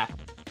that math,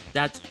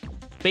 that's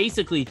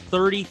basically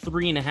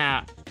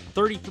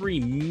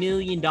 $33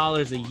 million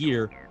a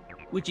year,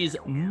 which is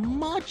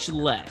much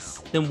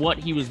less than what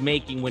he was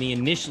making when he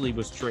initially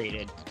was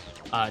traded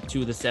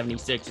to the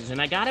 76ers. And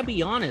I gotta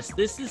be honest,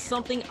 this is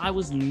something I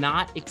was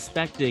not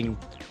expecting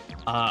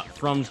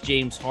from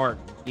James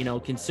Harden. You know,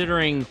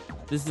 considering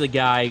this is a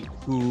guy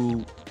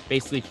who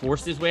basically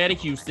forced his way out of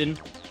Houston,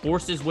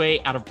 forced his way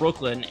out of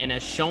Brooklyn, and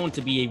has shown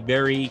to be a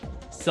very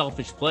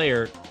selfish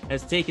player,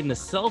 has taken the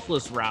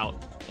selfless route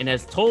and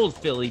has told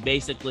Philly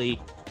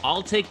basically,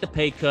 I'll take the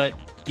pay cut,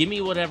 give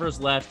me whatever's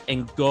left,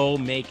 and go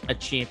make a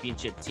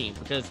championship team.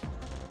 Because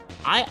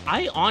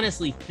I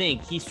honestly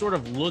think he sort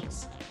of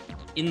looks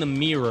in the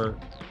mirror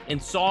and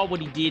saw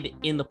what he did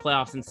in the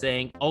playoffs and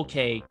saying,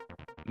 okay,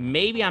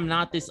 maybe I'm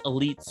not this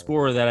elite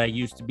scorer that I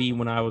used to be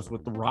when I was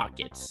with the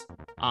Rockets.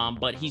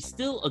 But he's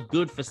still a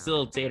good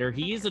facilitator.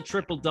 He is a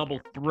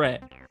triple-double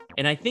threat.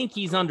 And I think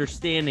he's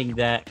understanding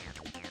that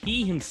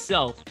he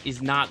himself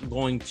is not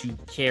going to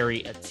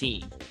carry a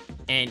team.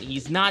 And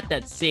he's not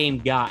that same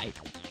guy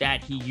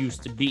that he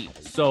used to be.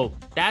 So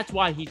that's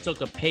why he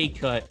took a pay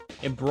cut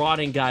and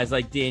brought in guys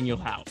like Daniel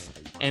House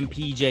and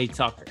PJ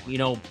Tucker. You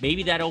know,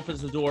 maybe that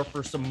opens the door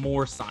for some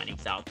more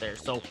signings out there.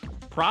 So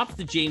props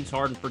to James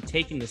Harden for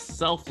taking the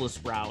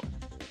selfless route.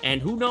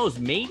 And who knows,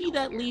 maybe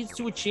that leads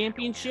to a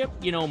championship.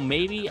 You know,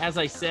 maybe, as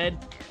I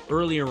said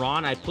earlier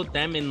on, I put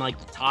them in like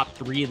the top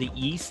 3 of the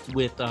East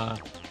with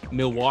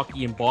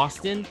Milwaukee and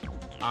Boston.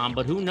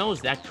 But who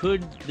knows,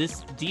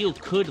 this deal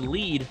could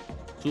lead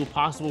to a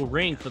possible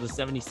ring for the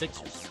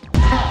 76ers.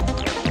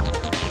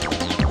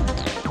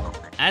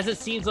 As it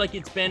seems like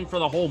it's been for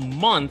the whole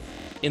month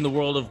in the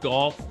world of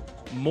golf,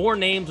 more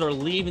names are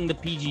leaving the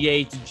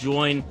PGA to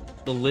join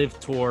the LIV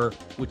Tour,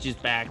 which is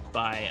backed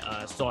by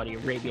Saudi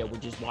Arabia,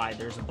 which is why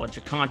there's a bunch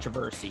of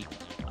controversy.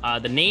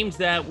 The names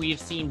that we have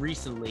seen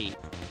recently,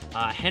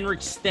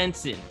 Henrik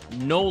Stenson,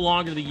 no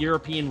longer the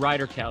European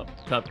Ryder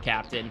Cup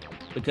captain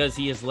because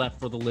he has left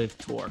for the LIV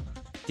Tour.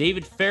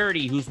 David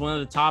Faraday, who's one of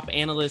the top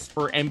analysts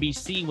for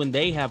NBC when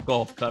they have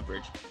golf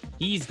coverage,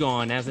 he's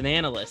gone as an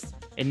analyst.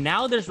 And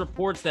now there's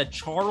reports that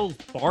Charles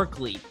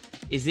Barkley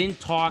is in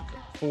talk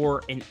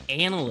for an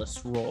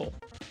analyst role,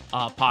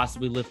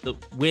 possibly with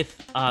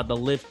the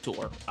LIV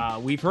Tour.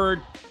 We've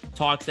heard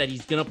talks that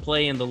he's going to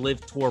play in the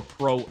LIV Tour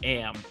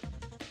Pro-Am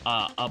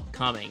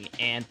upcoming.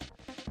 And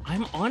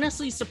I'm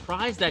honestly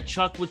surprised that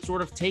Chuck would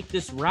sort of take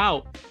this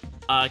route,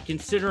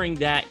 considering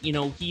that,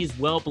 he is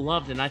well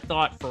beloved. And I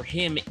thought for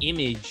him,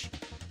 image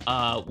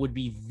would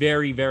be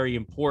very, very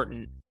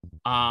important.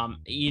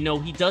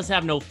 He does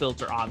have no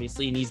filter,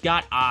 obviously, and he's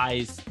got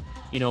eyes,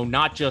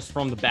 not just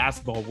from the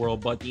basketball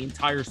world, but the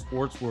entire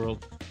sports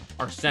world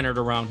are centered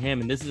around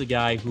him. And this is a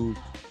guy who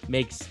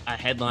makes a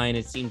headline,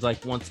 it seems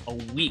like, once a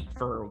week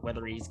for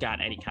whether he's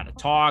got any kind of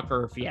talk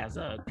or if he has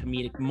a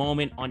comedic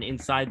moment on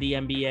Inside the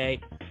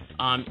NBA.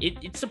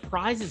 It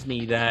surprises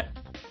me that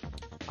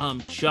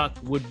Chuck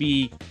would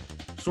be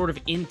sort of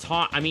in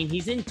talk. I mean,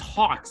 he's in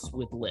talks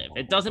with LIV.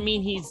 It doesn't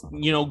mean he's,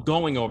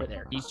 going over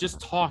there. He's just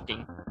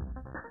talking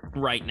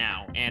right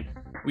now. And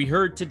we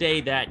heard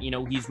today that,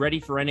 he's ready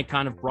for any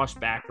kind of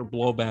brushback or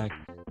blowback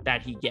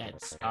that he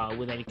gets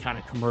with any kind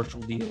of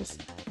commercial deals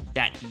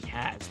that he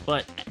has.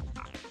 But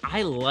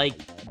I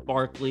like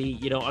Barkley.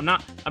 I'm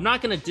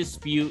not going to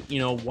dispute,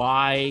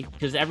 why,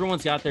 because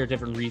everyone's got their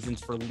different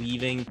reasons for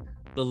leaving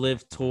the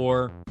LIV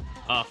Tour,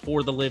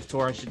 for the LIV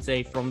Tour, I should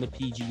say, from the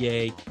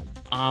PGA.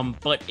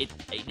 But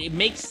it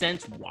makes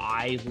sense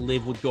why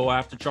LIV would go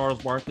after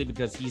Charles Barkley,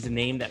 because he's a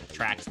name that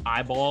attracts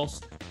eyeballs,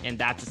 and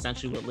that's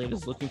essentially what LIV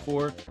is looking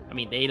for. I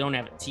mean, they don't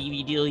have a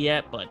TV deal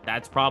yet, but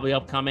that's probably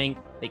upcoming.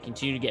 They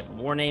continue to get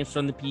more names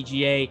from the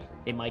PGA.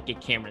 They might get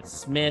Cameron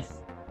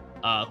Smith,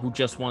 who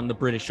just won the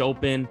British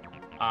Open.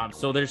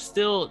 So there's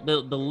still,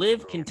 the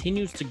LIV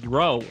continues to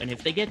grow, and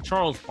if they get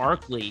Charles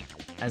Barkley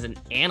as an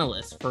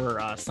analyst for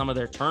some of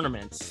their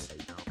tournaments,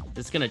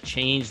 it's going to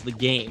change the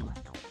game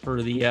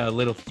for the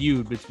little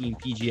feud between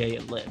PGA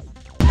and LIV.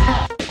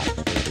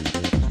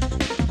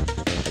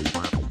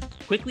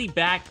 Quickly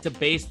back to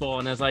baseball,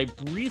 and as I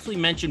briefly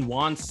mentioned,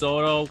 Juan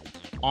Soto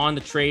on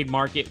the trade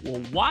market.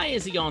 Well, why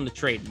is he on the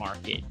trade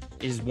market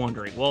is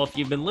wondering. Well, if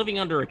you've been living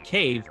under a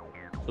cave,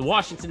 the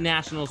Washington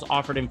Nationals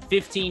offered him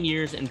 15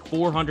 years and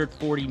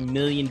 $440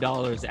 million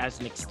as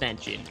an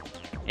extension,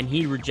 and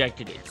he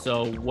rejected it.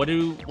 So what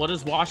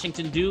does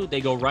Washington do?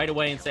 They go right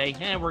away and say,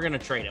 we're going to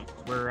trade him.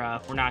 We're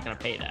not going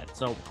to pay that.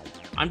 So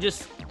I'm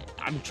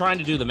trying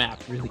to do the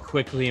math really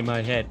quickly in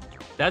my head.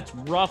 That's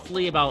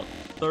roughly about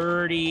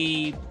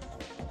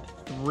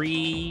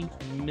 33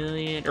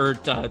 million or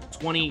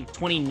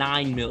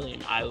 29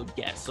 million, I would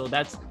guess. So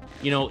that's,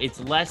 it's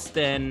less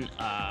than,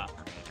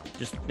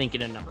 just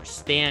thinking of numbers,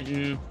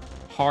 Stanton,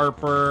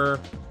 Harper,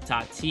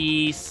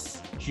 Tatis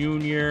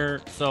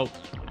Jr. So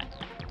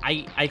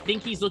I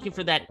think he's looking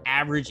for that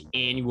average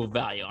annual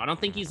value. I don't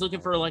think he's looking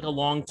for like a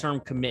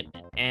long-term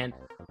commitment. And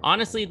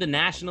honestly, the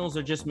Nationals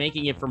are just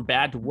making it from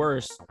bad to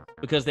worse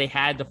because they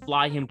had to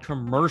fly him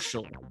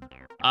commercial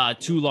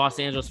to Los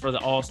Angeles for the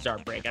All-Star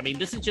break. I mean,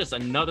 this is just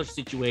another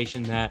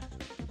situation that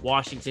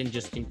Washington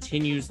just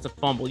continues to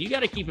fumble. You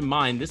got to keep in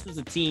mind, this was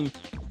a team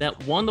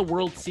that won the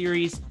World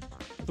Series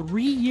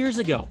 3 years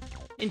ago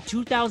in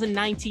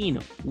 2019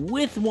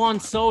 with Juan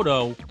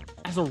Soto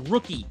as a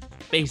rookie,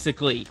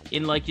 basically,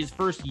 in like his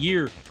first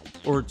year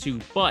or two.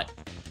 But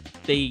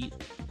they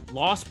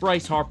lost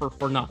Bryce Harper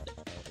for nothing.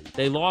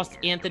 They lost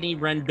Anthony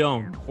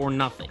Rendon for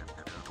nothing.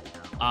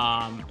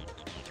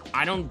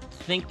 I don't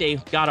think they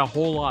got a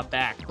whole lot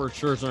back for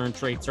Scherzer and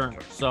Trey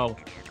Turner. So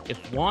if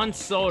Juan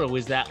Soto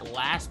is that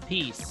last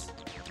piece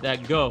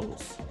that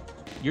goes,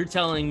 you're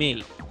telling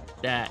me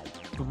that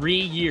 3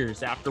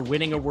 years after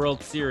winning a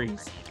World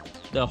Series,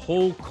 the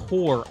whole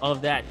core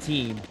of that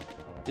team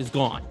is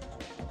gone.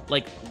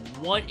 Like,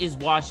 what is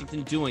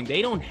Washington doing?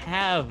 They don't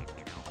have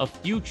a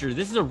future.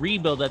 This is a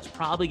rebuild that's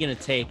probably going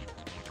to take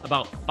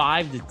about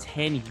 5 to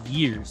 10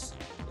 years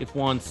if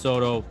Juan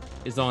Soto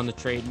is on the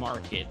trade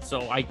market.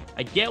 So I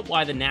get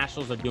why the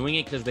Nationals are doing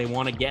it, because they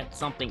want to get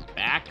something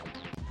back,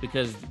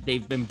 because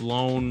they've been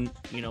blown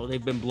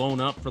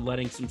up for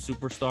letting some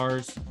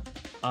superstars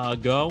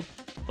go.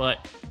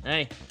 But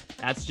hey,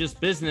 that's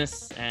just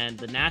business, and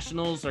the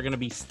Nationals are going to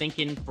be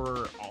stinking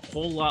for a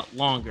whole lot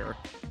longer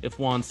if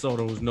Juan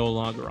Soto is no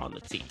longer on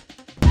the team.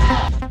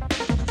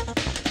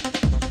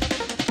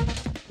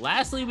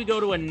 Lastly, we go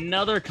to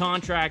another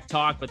contract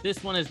talk, but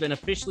this one has been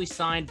officially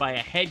signed by a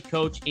head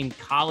coach in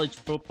college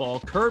football.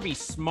 Kirby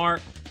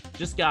Smart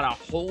just got a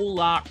whole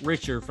lot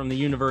richer from the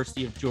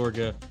University of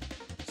Georgia,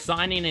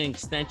 signing an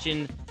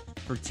extension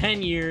for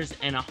 10 years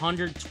and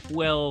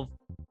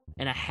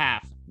 $112.5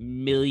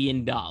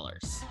 million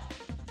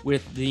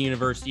with the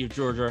University of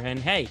Georgia. And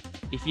hey,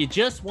 if you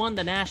just won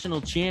the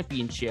national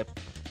championship,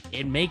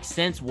 it makes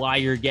sense why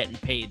you're getting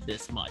paid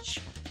this much.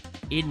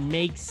 It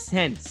makes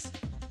sense.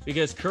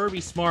 Because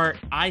Kirby Smart,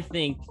 I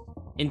think,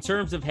 in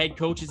terms of head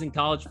coaches in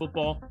college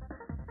football,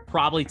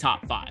 probably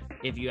top 5,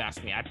 if you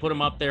ask me. I'd put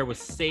him up there with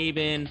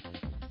Saban,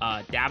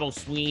 Dabo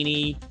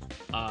Swinney.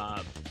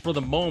 For the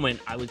moment,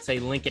 I would say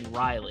Lincoln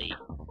Riley.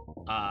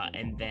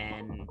 and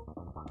then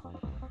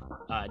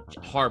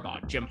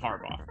Jim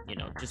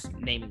Harbaugh, just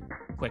naming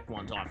quick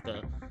ones off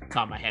the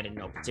top of my head in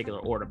no particular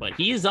order, but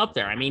he is up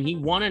there. I mean, he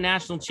won a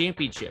national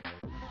championship.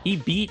 He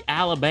beat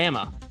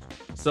Alabama.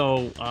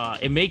 So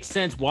it makes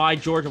sense why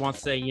Georgia wants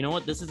to say, you know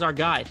what, this is our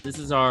guy. This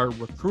is our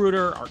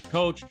recruiter, our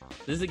coach.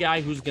 This is a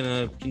guy who's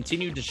going to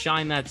continue to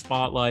shine that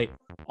spotlight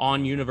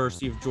on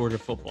University of Georgia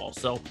football.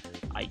 So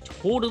I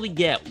totally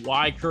get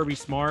why Kirby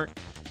Smart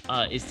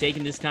is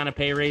taking this kind of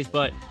pay raise.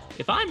 But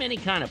if I'm any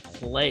kind of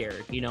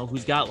player,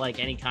 who's got like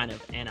any kind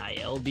of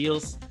NIL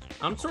deals,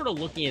 I'm sort of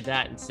looking at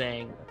that and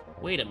saying,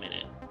 wait a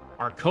minute,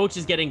 our coach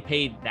is getting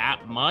paid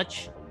that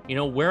much?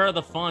 Where are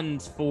the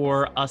funds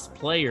for us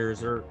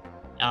players or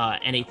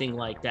anything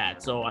like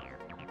that? So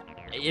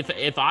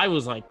if I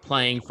was like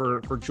playing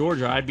for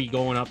Georgia, I'd be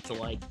going up to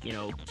like,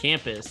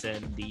 campus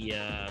and the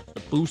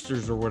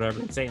boosters or whatever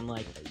and saying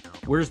like,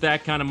 where's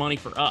that kind of money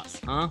for us?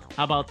 Huh?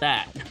 How about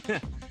that?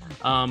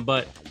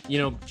 But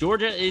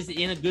Georgia is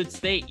in a good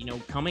state,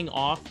 coming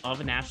off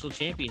of a national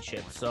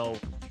championship. So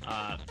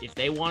if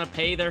they want to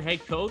pay their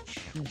head coach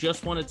who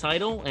just won a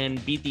title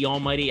and beat the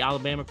almighty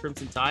Alabama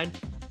Crimson Tide,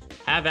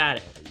 have at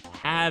it.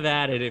 Have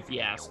at it, if you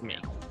ask me.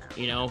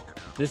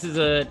 This is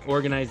an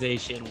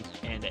organization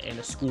and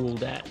a school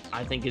that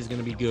I think is going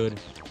to be good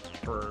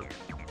for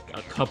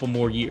a couple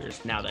more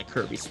years now that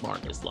Kirby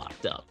Smart is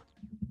locked up.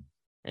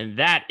 And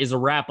that is a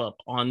wrap up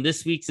on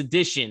this week's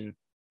edition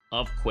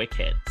of Quick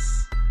Hits.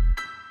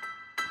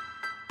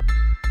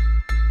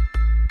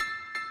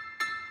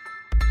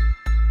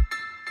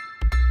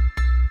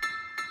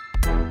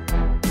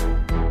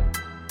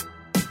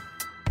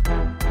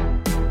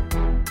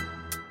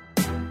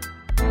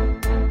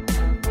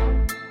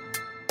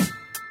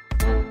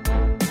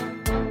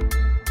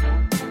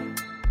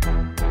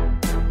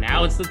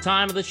 It's the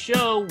time of the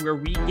show where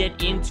we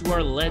get into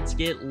our Let's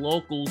Get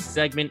Local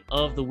segment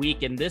of the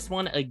week. And this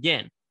one,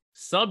 again,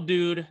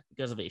 subdued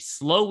because of a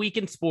slow week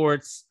in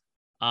sports.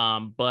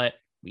 But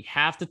we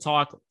have to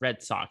talk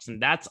Red Sox.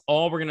 And that's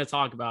all we're going to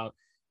talk about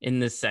in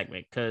this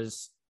segment.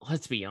 Because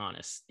let's be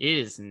honest, it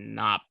is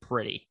not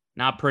pretty.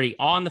 Not pretty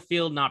on the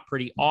field, not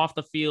pretty off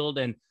the field.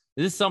 And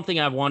this is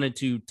something I've wanted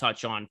to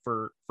touch on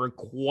for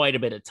quite a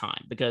bit of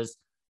time, because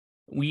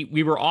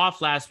we were off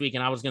last week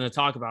and I was going to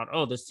talk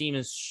about, this team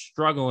is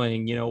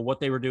struggling, what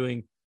they were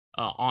doing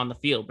on the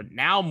field. But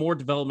now more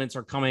developments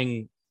are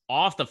coming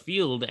off the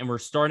field and we're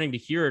starting to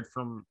hear it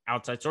from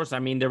outside sources. I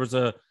mean, there was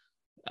a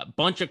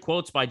bunch of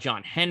quotes by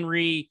John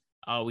Henry.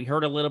 We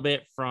heard a little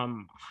bit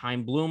from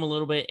Chaim Bloom a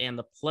little bit and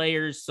the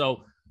players.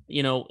 So,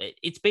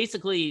 it's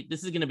basically,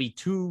 this is going to be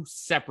two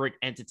separate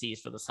entities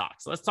for the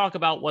Sox. So let's talk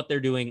about what they're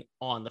doing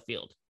on the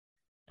field.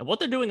 And what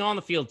they're doing on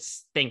the field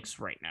stinks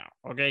right now,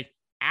 okay?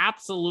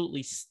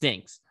 Absolutely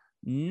stinks.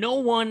 No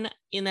one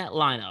in that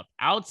lineup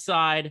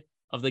outside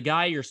of the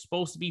guy you're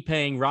supposed to be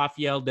paying,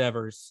 Rafael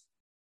Devers,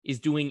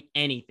 is doing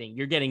anything.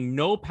 You're getting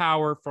no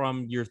power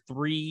from your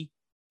 3,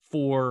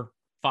 4,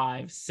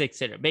 5, 6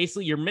 hitter.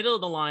 Basically, your middle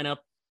of the lineup,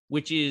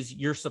 which is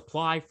your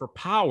supply for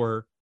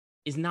power,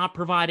 is not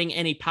providing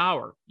any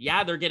power.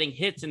 Yeah, they're getting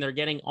hits and they're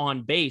getting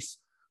on base,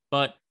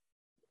 but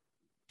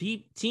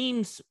the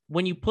teams,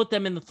 when you put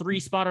them in the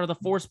 3 spot or the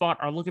 4 spot,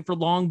 are looking for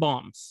long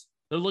bombs.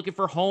 They're looking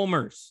for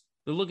homers.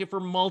 They're looking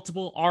for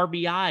multiple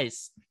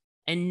RBIs.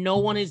 And no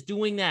one is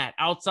doing that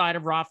outside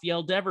of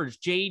Rafael Devers.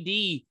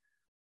 JD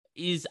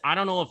is, I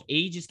don't know if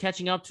age is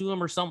catching up to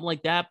him or something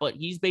like that, but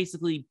he's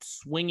basically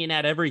swinging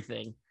at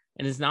everything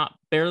and is not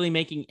barely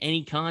making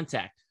any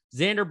contact.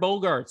 Xander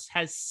Bogaerts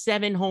has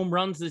 7 home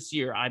runs this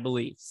year, I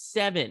believe.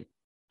 7.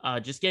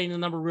 Just getting the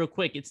number real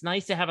quick. It's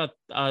nice to have a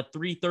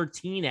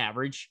 313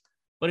 average,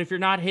 but if you're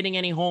not hitting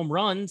any home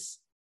runs,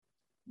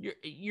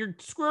 you're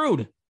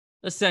screwed.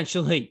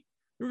 Essentially,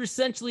 you're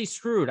essentially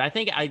screwed. I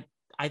think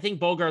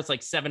Bogaerts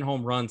like 7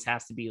 home runs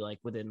has to be like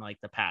within like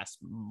the past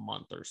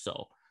month or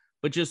so,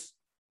 but just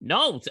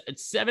no,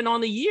 it's 7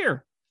 on the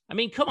year. I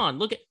mean, come on,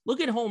 look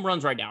at home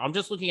runs right now. I'm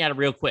just looking at it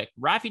real quick.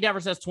 Rafi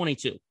Devers has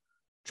 22.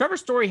 Trevor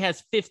Story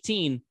has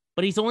 15,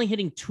 but he's only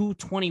hitting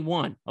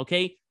 221.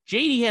 Okay,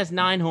 JD has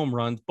 9 home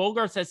runs.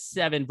 Bogaerts has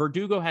 7.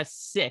 Verdugo has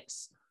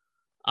 6.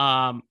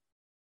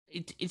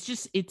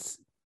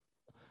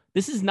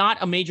 This is not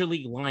a major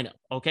league lineup,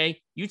 okay?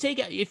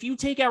 If you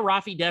take out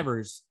Rafi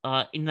Devers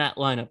in that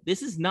lineup,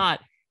 this is not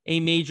a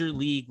major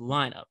league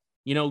lineup.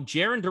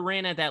 Jarren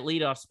Duran at that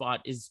leadoff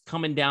spot is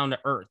coming down to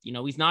earth.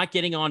 He's not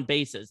getting on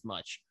base as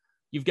much.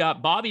 You've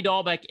got Bobby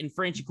Dahlbeck and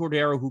Franchy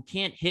Cordero who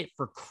can't hit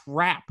for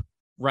crap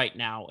right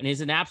now, and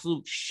it's an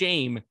absolute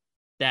shame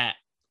that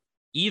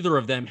either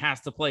of them has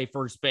to play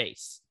first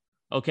base,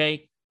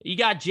 okay? You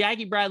got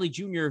Jackie Bradley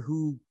Jr.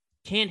 who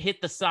can't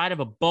hit the side of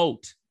a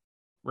boat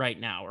right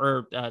now,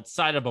 or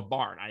side of a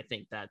barn. I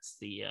think that's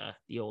the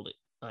old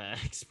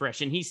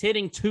expression. He's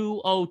hitting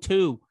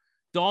 202.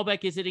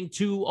 Dahlbeck is hitting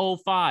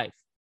 205.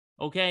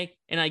 Okay.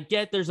 And I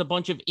get there's a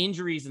bunch of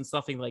injuries and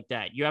stuff like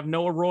that. You have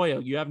no Arroyo.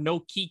 You have no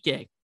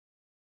Kike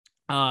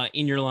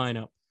in your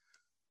lineup.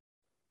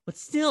 But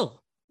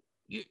still,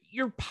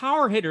 your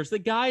power hitters, the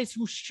guys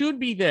who should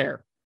be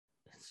there,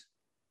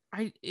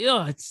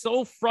 It's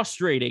so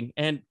frustrating.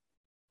 And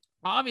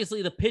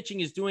obviously the pitching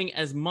is doing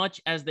as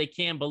much as they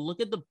can, but look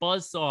at the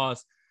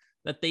buzzsaws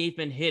that they've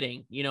been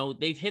hitting. You know,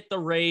 they've hit the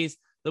Rays,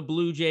 the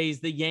Blue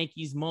Jays, the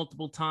Yankees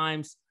multiple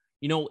times.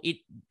 You know,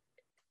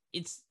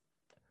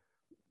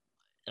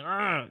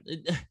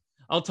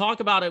 I'll talk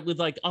about it with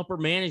like upper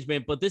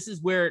management, but this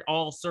is where it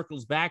all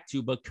circles back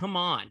to. But come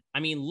on. I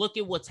mean, look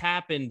at what's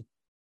happened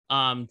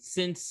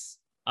since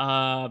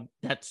that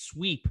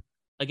sweep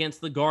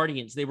against the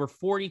Guardians. They were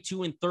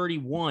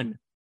 42-31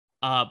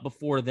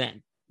 before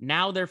then.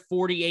 Now they're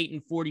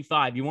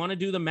 48-45. You want to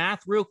do the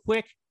math real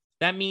quick?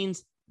 That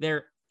means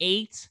they're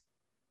 8-14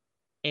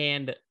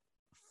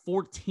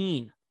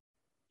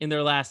 in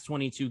their last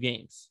 22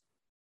 games.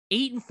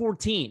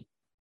 8-14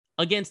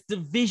 against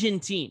division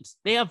teams.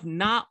 They have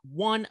not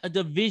won a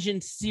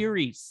division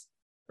series,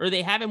 or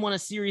they haven't won a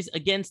series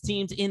against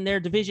teams in their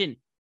division.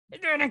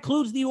 That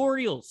includes the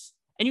Orioles.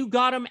 And you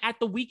got them at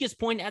the weakest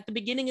point at the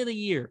beginning of the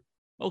year.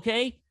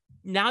 Okay?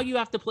 Now you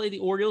have to play the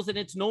Orioles, and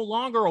it's no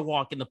longer a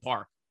walk in the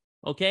park.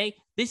 Okay?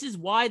 This is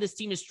why this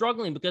team is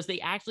struggling, because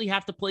they actually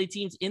have to play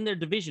teams in their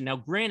division. Now,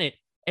 granted,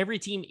 every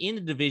team in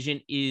the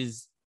division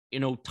is,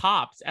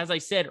 tops. As I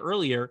said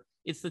earlier,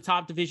 it's the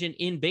top division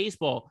in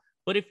baseball.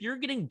 But if you're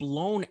getting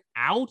blown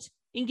out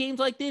in games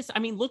like this, I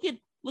mean, look at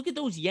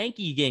those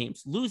Yankee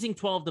games, losing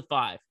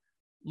 12-5,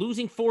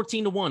 losing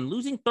 14-1,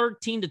 losing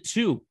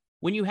 13-2,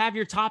 when you have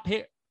your top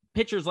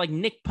pitchers like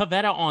Nick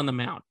Pivetta on the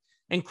mound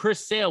and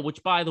Chris Sale,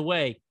 which, by the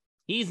way,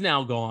 he's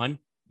now gone,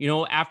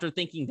 after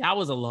thinking that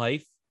was a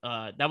life.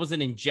 That was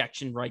an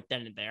injection right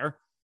then and there.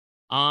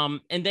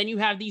 And then you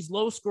have these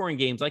low-scoring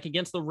games, like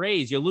against the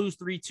Rays. You lose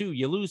 3-2,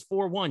 you lose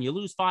 4-1, you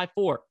lose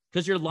 5-4,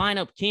 because your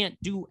lineup can't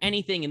do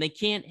anything and they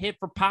can't hit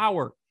for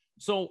power.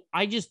 So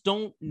I just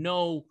don't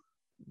know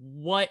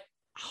what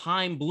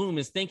Chaim Bloom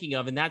is thinking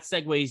of, and that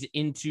segues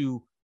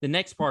into the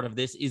next part of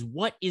this, is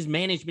what is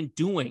management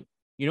doing?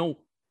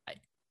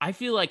 I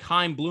feel like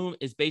Chaim Bloom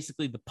is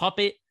basically the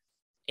puppet,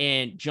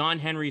 and John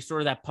Henry is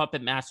sort of that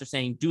puppet master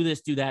saying, do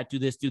this, do that, do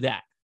this, do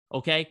that.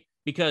 Okay?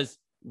 Because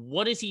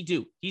what does he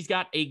do? He's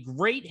got a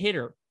great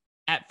hitter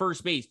at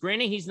first base.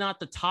 Granted, he's not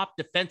the top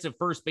defensive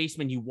first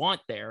baseman you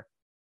want there,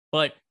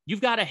 but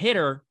you've got a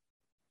hitter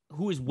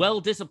who is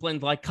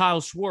well-disciplined like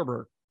Kyle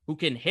Schwarber, who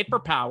can hit for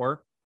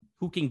power,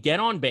 who can get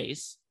on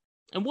base.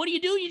 And what do?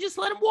 You just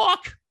let him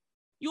walk.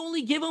 You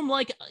only give him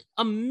like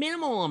a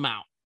minimal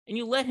amount, and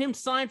you let him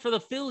sign for the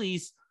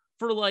Phillies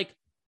for like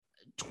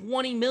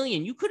 $20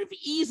 million. You could have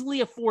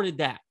easily afforded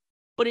that.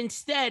 But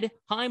instead,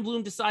 Chaim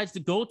Bloom decides to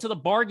go to the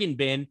bargain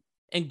bin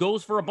and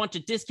goes for a bunch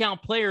of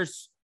discount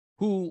players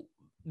who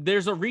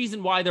there's a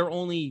reason why they're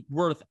only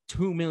worth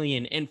 $2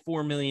 million and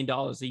 $4 million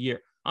a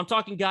year. I'm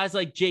talking guys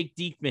like Jake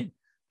Diekman,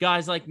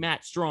 guys like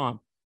Matt Strahm,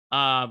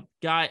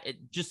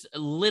 just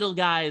little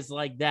guys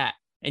like that.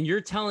 And you're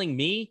telling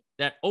me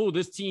that,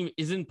 this team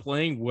isn't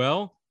playing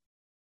well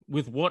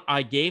with what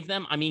I gave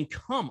them? I mean,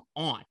 come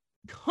on,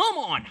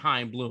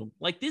 Chaim Bloom.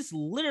 Like, this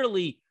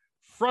literally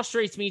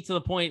frustrates me to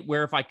the point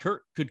where if I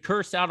could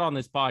curse out on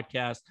this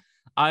podcast,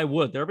 I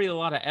would. There'll be a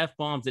lot of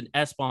F-bombs and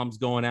S-bombs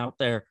going out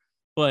there,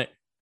 but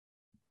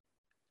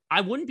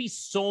I wouldn't be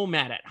so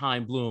mad at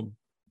Chaim Bloom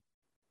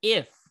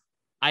if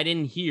I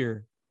didn't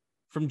hear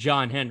from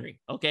John Henry,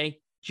 okay?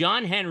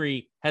 John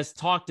Henry has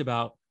talked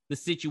about the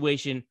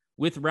situation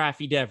with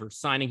Rafi Devers,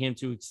 signing him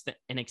to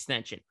an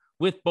extension,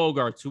 with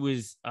Bogaerts, who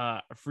is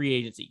a free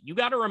agency. You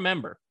got to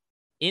remember,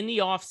 in the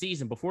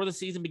offseason, before the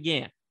season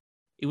began,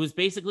 it was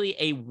basically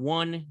a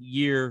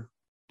 1-year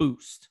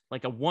boost,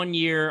 like a 1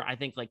 year, I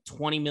think like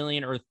 $20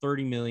 million or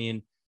 $30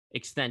 million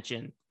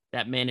extension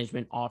that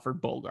management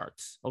offered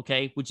Bogaerts,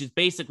 okay, which is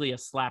basically a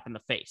slap in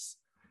the face.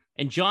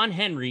 And John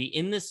Henry,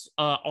 in this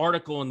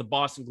article in the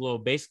Boston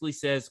Globe, basically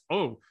says,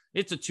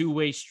 it's a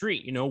two-way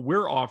street.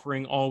 We're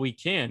offering all we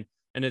can,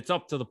 and it's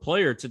up to the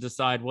player to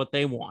decide what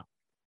they want.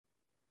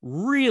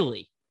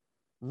 Really?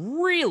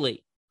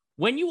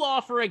 When you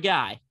offer a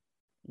guy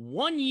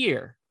 1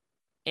 year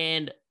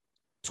and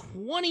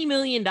 $20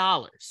 million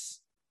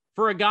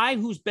for a guy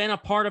who's been a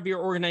part of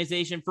your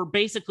organization for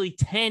basically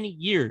 10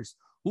 years,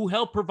 who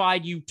helped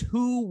provide you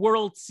 2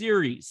 World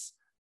Series,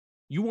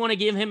 you want to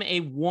give him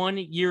a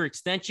 1-year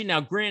extension?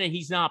 Now, granted,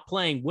 he's not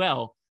playing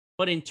well,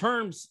 but in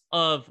terms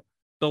of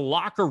the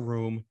locker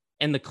room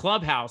and the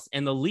clubhouse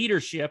and the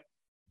leadership,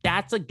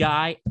 that's a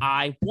guy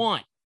I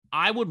want.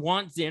 I would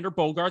want Xander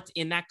Bogaerts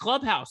in that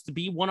clubhouse to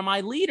be one of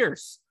my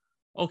leaders,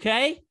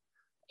 okay?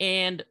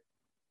 And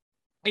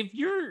if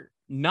you're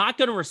not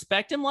going to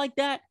respect him like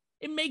that,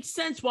 it makes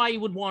sense why you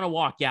would want to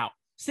walk out.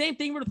 Same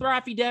thing with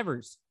Rafi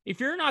Devers. If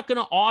you're not going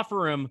to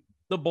offer him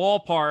the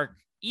ballpark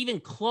even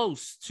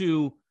close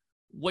to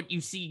what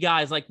you see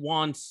guys like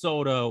Juan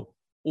Soto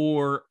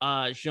or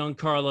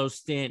Giancarlo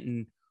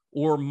Stanton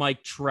or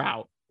Mike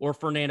Trout or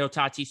Fernando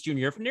Tatis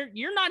Jr., if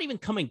you're not even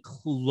coming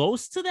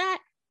close to that,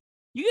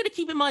 you got to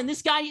keep in mind,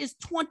 this guy is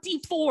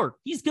 24.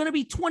 He's going to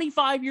be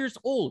 25 years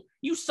old.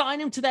 You sign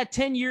him to that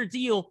 10-year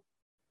deal,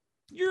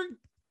 you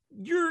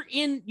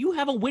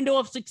have a window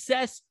of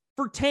success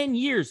for 10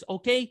 years,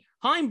 okay?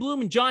 Chaim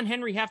Bloom and John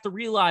Henry have to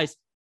realize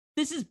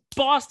this is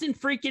Boston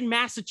freaking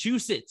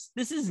Massachusetts.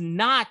 This is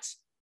not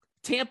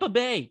Tampa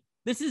Bay.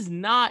 This is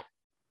not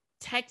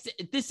Texas.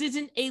 This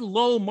isn't a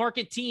low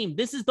market team.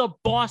 This is the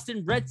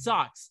Boston Red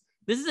Sox.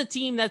 This is a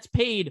team that's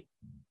paid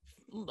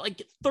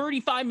like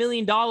 $35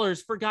 million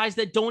for guys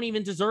that don't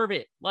even deserve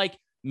it. Like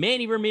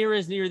Manny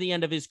Ramirez near the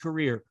end of his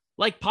career,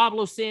 like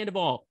Pablo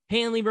Sandoval,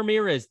 Hanley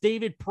Ramirez,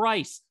 David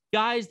Price,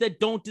 guys that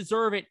don't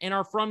deserve it and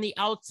are from the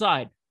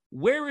outside.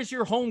 Where is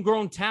your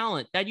homegrown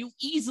talent that you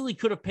easily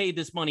could have paid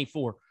this money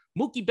for?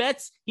 Mookie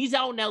Betts, he's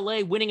out in LA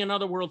winning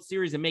another World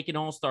Series and making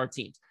all-star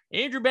teams.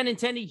 Andrew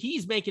Benintendi,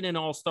 he's making an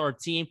all-star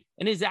team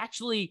and is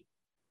actually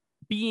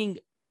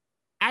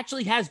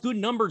has good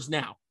numbers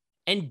now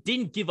and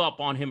didn't give up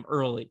on him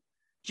early.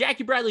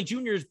 Jackie Bradley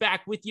Jr. is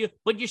back with you,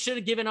 but you should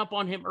have given up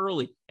on him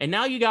early. And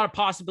now you got a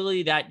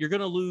possibility that you're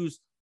going to lose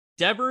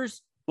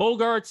Devers,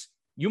 Bogarts.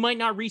 You might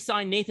not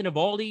re-sign Nathan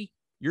Eovaldi.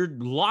 You're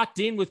locked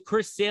in with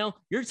Chris Sale.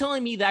 You're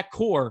telling me that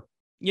core,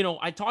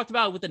 I talked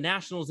about it with the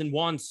Nationals and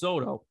Juan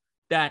Soto,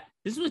 that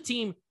this was a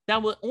team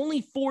that was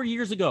only 4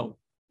 years ago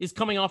is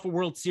coming off a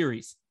World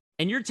Series.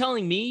 And you're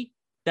telling me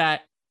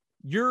that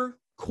your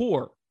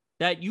core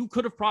that you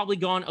could have probably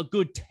gone a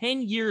good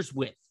 10 years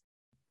with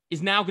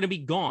is now going to be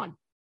gone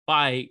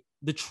by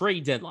the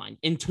trade deadline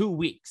in 2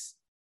 weeks.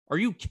 Are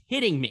you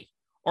kidding me?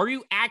 Are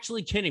you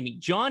actually kidding me?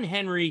 John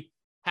Henry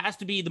has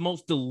to be the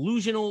most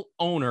delusional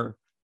owner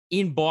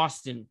in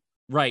Boston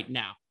right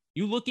now.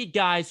 You look at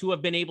guys who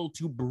have been able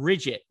to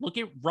bridge it. Look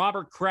at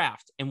Robert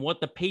Kraft and what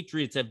the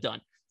Patriots have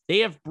done. They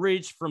have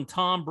bridged from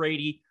Tom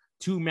Brady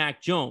to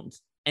Mac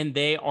Jones, and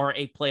they are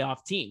a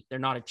playoff team. They're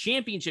not a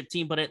championship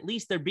team, but at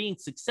least they're being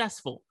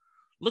successful.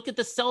 Look at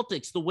the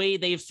Celtics, the way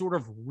they've sort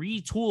of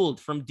retooled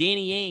from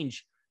Danny Ainge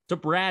to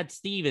Brad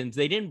Stevens.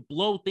 They didn't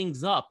blow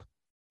things up,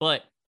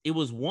 but it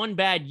was one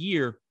bad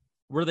year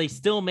where they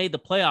still made the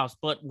playoffs,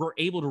 but were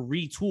able to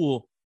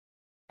retool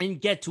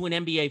and get to an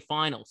NBA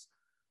Finals.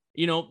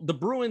 The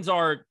Bruins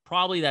are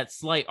probably that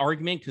slight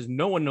argument because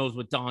no one knows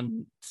what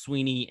Don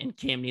Sweeney and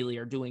Cam Neely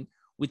are doing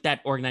with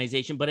that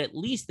organization, but at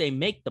least they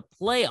make the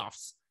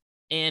playoffs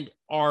and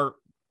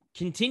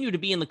continue to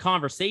be in the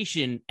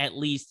conversation, at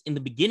least in the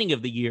beginning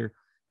of the year,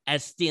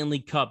 as Stanley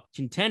Cup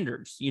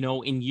contenders,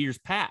 in years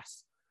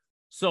past.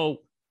 So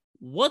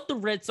what the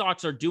Red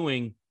Sox are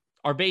doing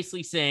are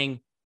basically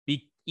saying,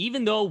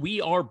 even though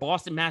we are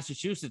Boston,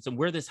 Massachusetts, and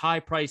we're this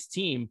high-priced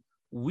team,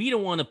 we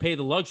don't want to pay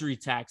the luxury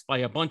tax by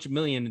a bunch of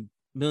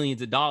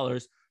millions of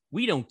dollars.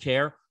 We don't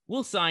care.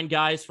 We'll sign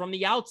guys from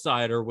the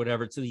outside or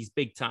whatever to these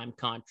big-time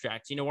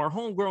contracts. Our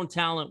homegrown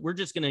talent, we're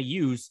just going to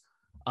use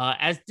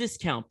as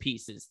discount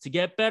pieces to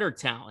get better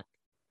talent.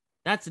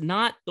 That's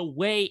not the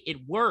way it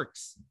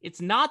works. It's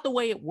not the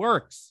way it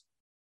works.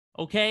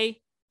 Okay?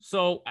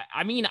 So,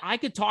 I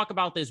could talk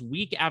about this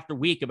week after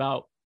week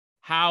about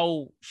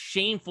how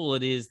shameful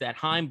it is that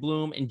Chaim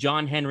Bloom and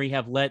John Henry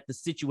have let the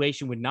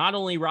situation with not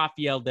only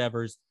Rafael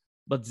Devers,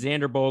 but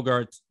Xander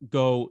Bogaerts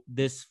go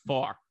this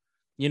far.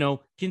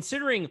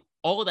 Considering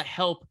all the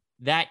help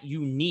that you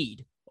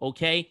need,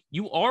 okay?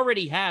 You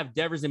already have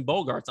Devers and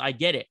Bogaerts. I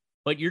get it.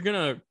 But you're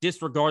going to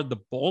disregard the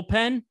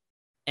bullpen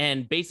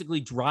and basically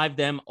drive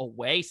them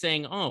away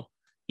saying, oh,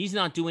 he's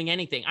not doing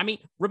anything.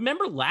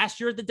 Remember last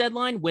year at the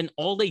deadline when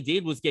all they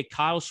did was get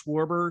Kyle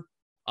Schwarber,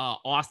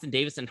 Austin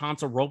Davis, and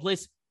Hansel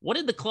Robles? What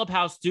did the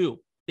clubhouse do?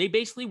 They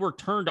basically were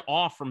turned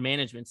off from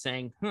management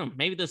saying,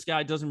 maybe this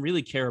guy doesn't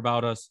really care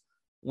about us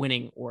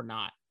winning or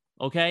not.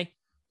 Okay.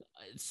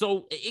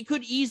 So it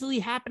could easily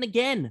happen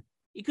again.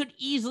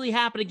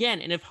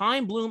 And if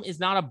Chaim Bloom is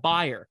not a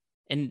buyer,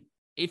 and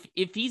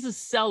if he's a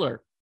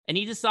seller and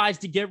he decides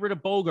to get rid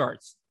of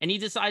Bogaerts and he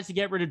decides to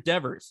get rid of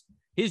Devers,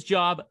 his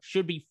job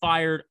should be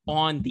fired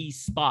on the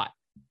spot.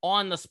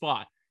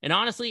 And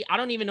honestly, I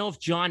don't even know if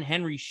John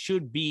Henry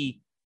should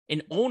be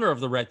an owner of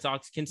the Red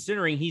Sox,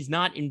 considering he's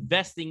not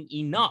investing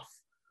enough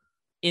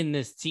in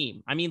this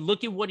team.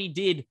 Look at what he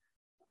did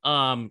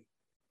in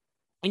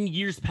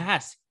years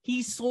past.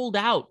 He sold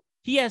out.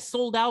 He has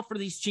sold out for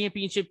these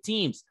championship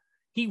teams.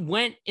 He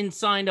went and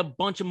signed a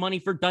bunch of money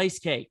for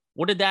Daisuke.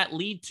 What did that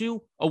lead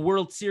to? A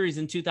World Series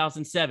in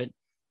 2007.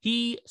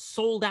 He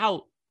sold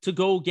out to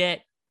go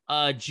get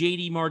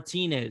JD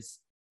Martinez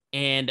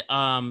and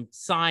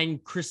sign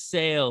Chris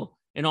Sale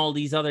and all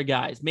these other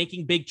guys,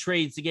 making big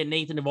trades to get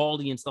Nathan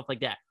Eovaldi and stuff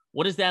like that.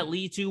 What does that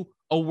lead to?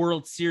 A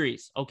World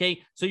Series.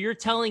 Okay. So you're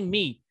telling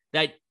me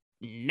that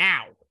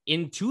now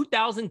in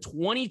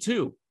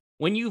 2022,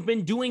 when you've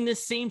been doing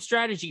this same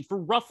strategy for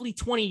roughly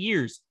 20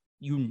 years,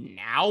 you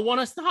now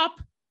want to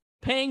stop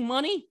paying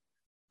money?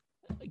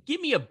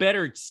 Give me a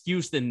better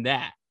excuse than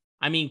that.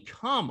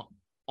 Come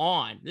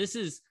on.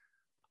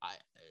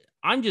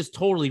 I'm just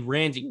totally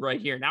ranting right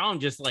here. Now I'm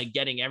just like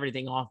getting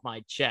everything off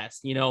my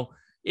chest.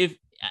 If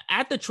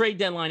at the trade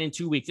deadline in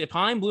 2 weeks, if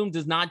Chaim Bloom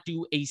does not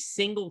do a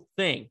single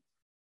thing,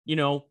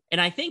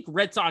 and I think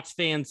Red Sox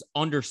fans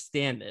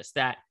understand this,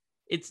 that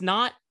it's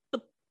not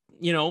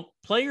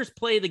players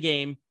play the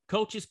game,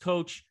 coaches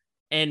coach,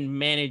 and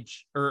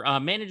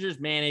managers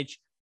manage,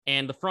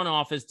 and the front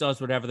office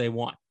does whatever they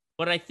want.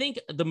 But I think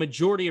the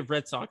majority of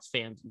Red Sox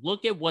fans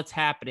look at what's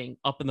happening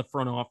up in the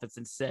front office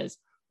and says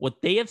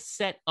what they have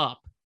set up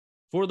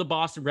for the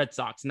Boston Red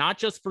Sox, not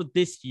just for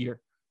this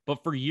year,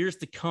 but for years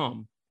to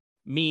come,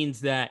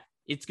 means that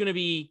it's going to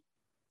be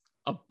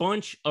a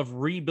bunch of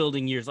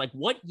rebuilding years. Like,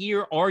 what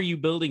year are you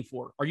building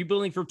for? Are you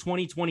building for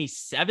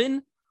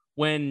 2027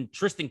 when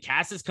Tristan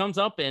Casas comes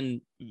up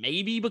and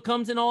maybe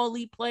becomes an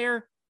all-elite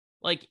player?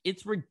 Like,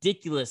 it's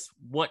ridiculous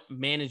what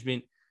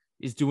management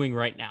is doing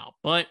right now.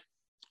 But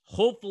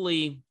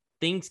hopefully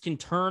things can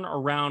turn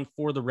around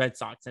for the Red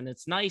Sox. And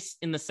it's nice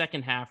in the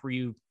second half where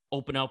you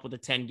open up with a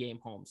 10-game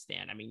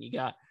homestand. I mean, you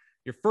got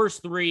your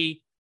first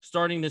three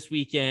starting this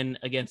weekend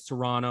against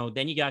Toronto,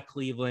 then you got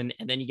Cleveland,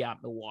 and then you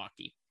got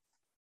Milwaukee.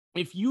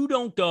 If you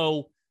don't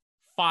go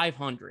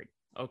 500,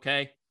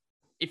 okay?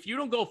 If you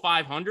don't go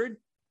 500,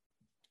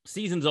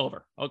 season's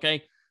over,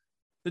 okay?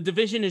 The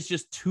division is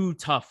just too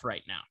tough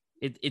right now.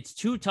 It's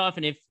too tough,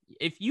 and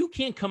if you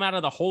can't come out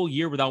of the whole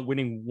year without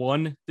winning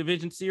one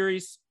division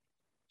series,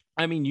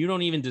 I mean, you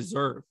don't even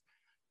deserve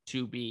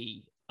to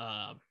be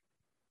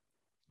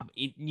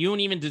you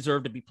don't even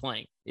deserve to be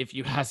playing, if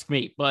you ask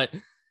me. But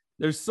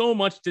there's so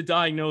much to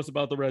diagnose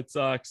about the Red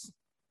Sox.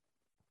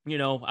 You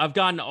know, I've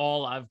gotten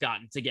all I've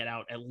gotten to get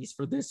out, at least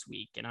for this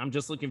week. And I'm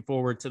just looking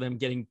forward to them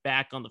getting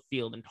back on the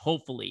field and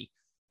hopefully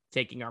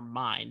taking our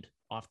mind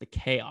off the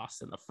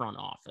chaos in the front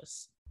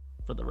office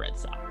for the Red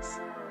Sox.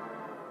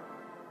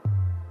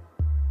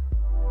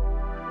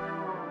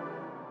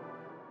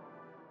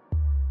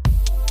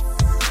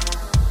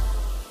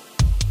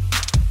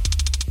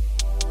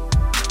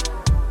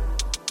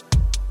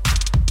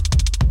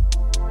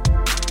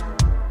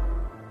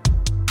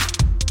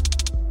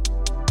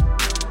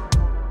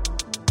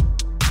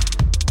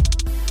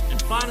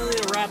 Finally,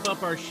 to wrap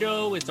up our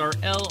show, it's our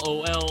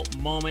LOL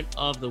moment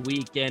of the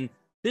week. And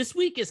this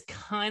week is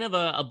kind of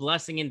a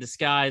blessing in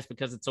disguise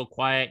because it's so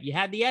quiet. You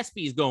had the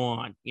ESPYs go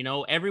on. You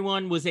know,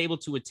 everyone was able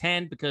to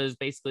attend because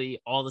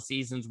basically all the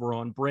seasons were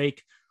on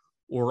break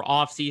or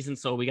off season.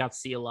 So we got to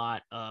see a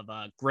lot of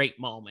great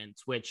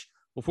moments, which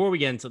before we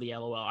get into the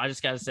LOL, I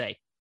just got to say,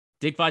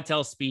 Dick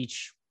Vitale's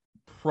speech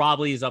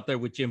probably is up there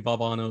with Jim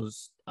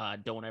Valvano's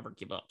Don't Ever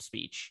Give Up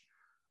speech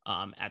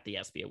at the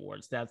ESPY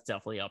Awards. That's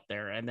definitely up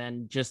there. And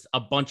then just a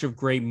bunch of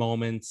great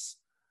moments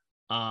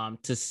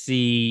to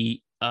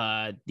see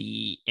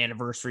the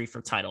anniversary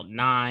for Title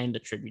IX, the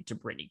tribute to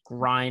Brittany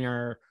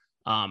Griner.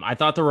 I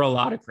thought there were a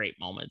lot of great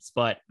moments,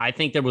 but I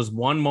think there was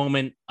one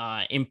moment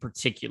in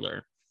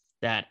particular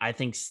that I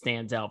think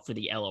stands out for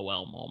the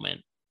LOL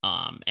moment.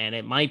 And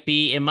it might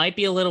be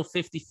a little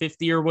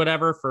 50-50 or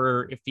whatever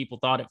for if people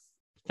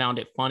found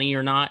it funny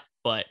or not,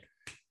 but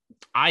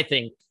I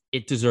think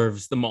it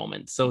deserves the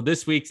moment. So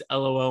this week's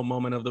LOL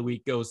moment of the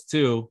week goes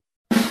to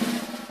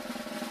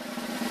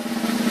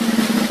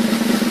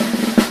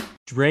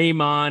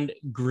Draymond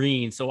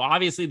Green. So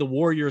obviously the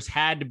Warriors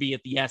had to be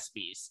at the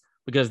ESPYs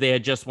because they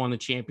had just won the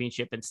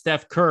championship, and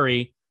Steph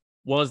Curry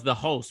was the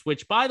host,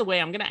 which, by the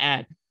way, I'm going to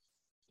add,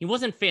 he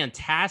wasn't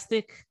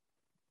fantastic,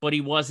 but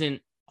he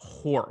wasn't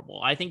horrible.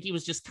 I think he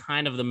was just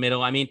kind of the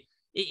middle. I mean,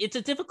 it's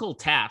a difficult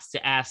task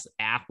to ask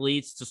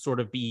athletes to sort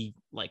of be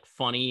like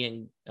funny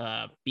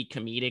and be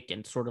comedic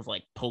and sort of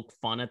like poke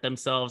fun at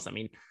themselves. I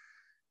mean,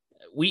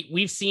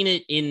 we've seen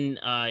it in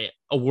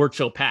award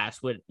show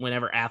past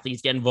whenever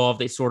athletes get involved,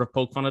 they sort of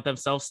poke fun at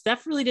themselves.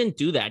 Steph really didn't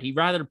do that. He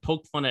rather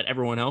poked fun at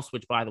everyone else,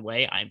 which, by the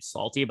way, I'm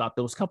salty about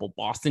those couple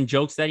Boston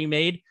jokes that he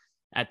made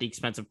at the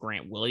expense of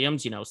Grant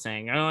Williams, you know,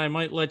 saying, oh, I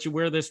might let you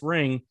wear this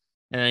ring.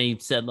 And then he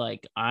said,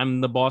 like,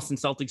 I'm the Boston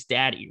Celtics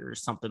daddy or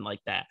something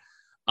like that.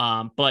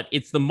 But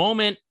it's the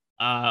moment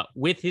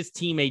with his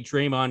teammate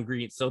Draymond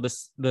Green. So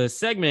the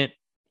segment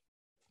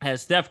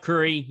has Steph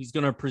Curry. He's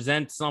going to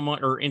present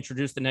someone or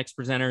introduce the next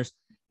presenters,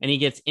 and he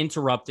gets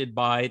interrupted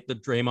by the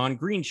Draymond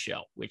Green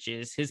Show, which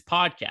is his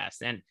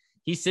podcast. And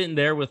he's sitting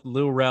there with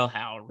Lil Rel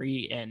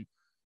Howery. And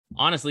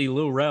honestly,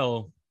 Lil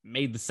Rel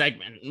made the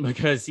segment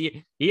because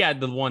he had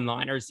the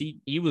one-liners.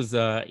 He was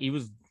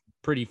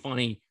pretty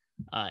funny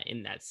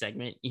in that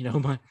segment. You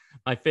know,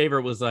 my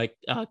favorite was like,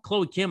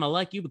 Chloe Kim, I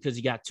like you because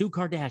you got two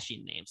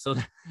Kardashian names. So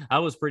that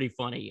was pretty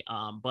funny.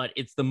 But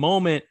it's the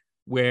moment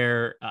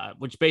where,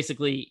 which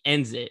basically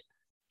ends it.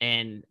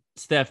 And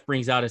Steph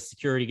brings out a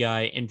security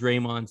guy and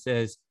Draymond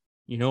says,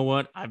 you know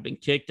what? I've been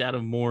kicked out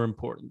of more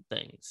important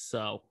things.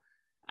 So,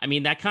 I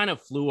mean, that kind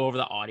of flew over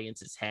the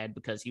audience's head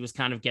because he was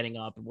kind of getting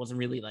up. It wasn't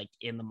really like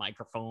in the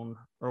microphone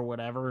or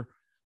whatever.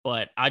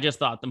 But I just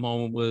thought the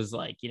moment was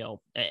like, you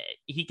know,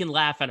 he can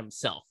laugh at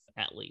himself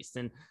at least.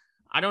 And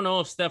I don't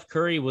know if Steph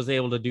Curry was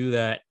able to do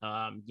that.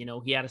 You know,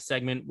 he had a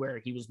segment where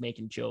he was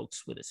making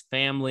jokes with his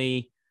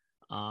family,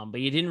 but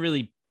he didn't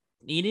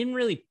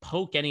really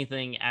poke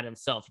anything at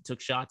himself. He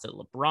took shots at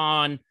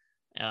LeBron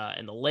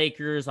and the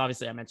Lakers.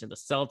 Obviously, I mentioned the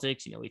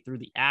Celtics. You know, he threw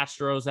the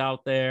Astros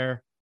out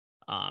there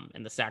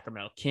and the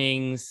Sacramento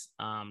Kings.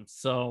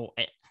 So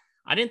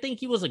I didn't think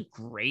he was a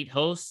great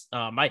host.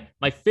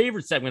 My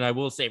favorite segment, I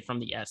will say, from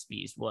the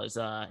ESPYs was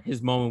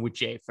his moment with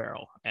Jay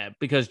Farrell,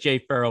 because Jay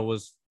Farrell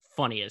was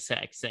funny as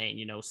heck, saying,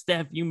 you know,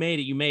 Steph, you made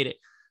it.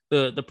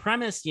 the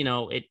premise,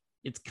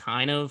 it's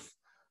kind of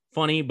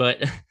funny,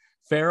 but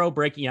Pharaoh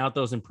breaking out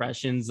those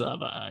impressions of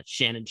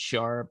Shannon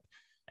Sharpe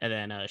and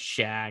then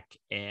Shaq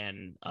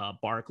and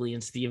Barkley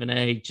and Stephen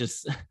A.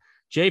 Just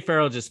Jay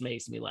Farrell just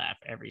makes me laugh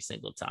every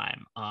single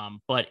time.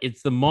 But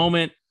it's the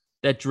moment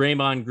that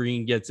Draymond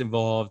Green gets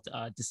involved,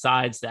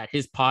 decides that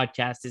his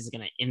podcast is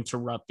going to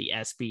interrupt the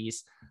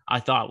ESPYs. I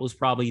thought was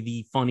probably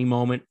the funny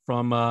moment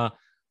from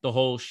the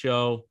whole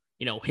show.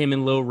 Him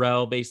and Lil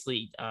Rel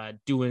basically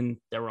doing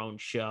their own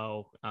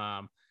show.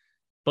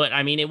 But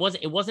I mean, it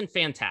wasn't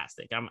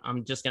fantastic.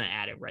 I'm just going to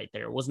add it right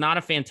there. It was not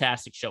a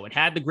fantastic show. It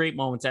had the great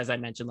moments, as I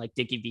mentioned, like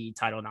Dickie V,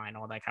 Title IX,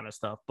 all that kind of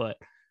stuff. But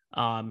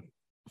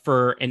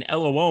for an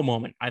LOL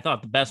moment, I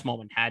thought the best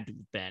moment had to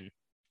have been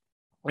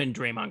when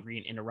Draymond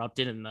Green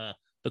interrupted and the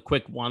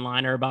quick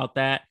one-liner about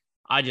that.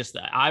 I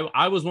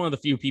was one of the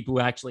few people who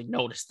actually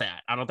noticed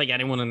that. I don't think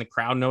anyone in the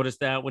crowd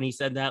noticed that when he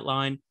said that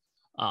line.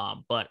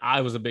 But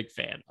I was a big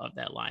fan of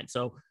that line.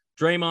 So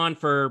Draymond,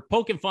 for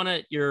poking fun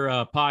at your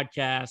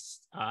podcast,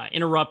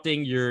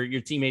 interrupting your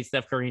teammate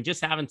Steph Curry, and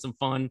just having some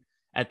fun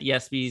at the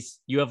ESPYs,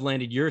 you have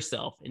landed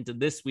yourself into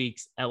this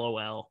week's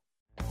LOL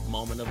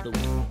moment of the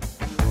week.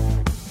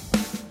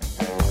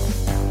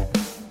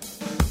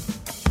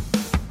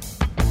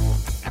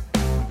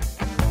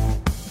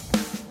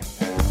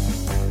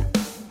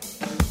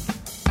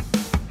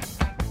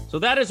 So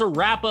that is a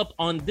wrap up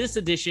on this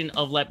edition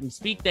of Let Me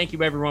Speak. Thank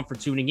you everyone for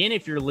tuning in.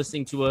 If you're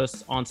listening to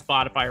us on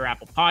Spotify or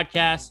Apple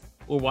Podcasts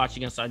or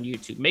watching us on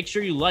YouTube, make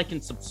sure you like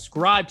and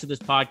subscribe to this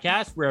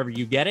podcast wherever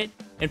you get it,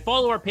 and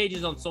follow our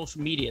pages on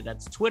social media.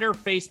 That's Twitter,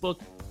 Facebook,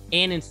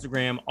 and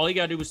Instagram. All you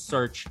got to do is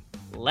search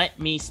Let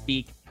Me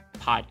Speak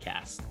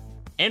Podcast.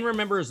 And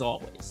remember, as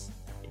always,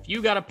 if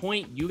you got a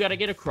point you got to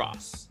get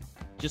across,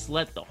 just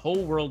let the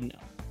whole world know.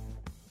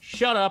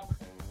 Shut up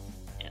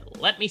and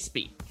let me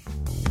speak.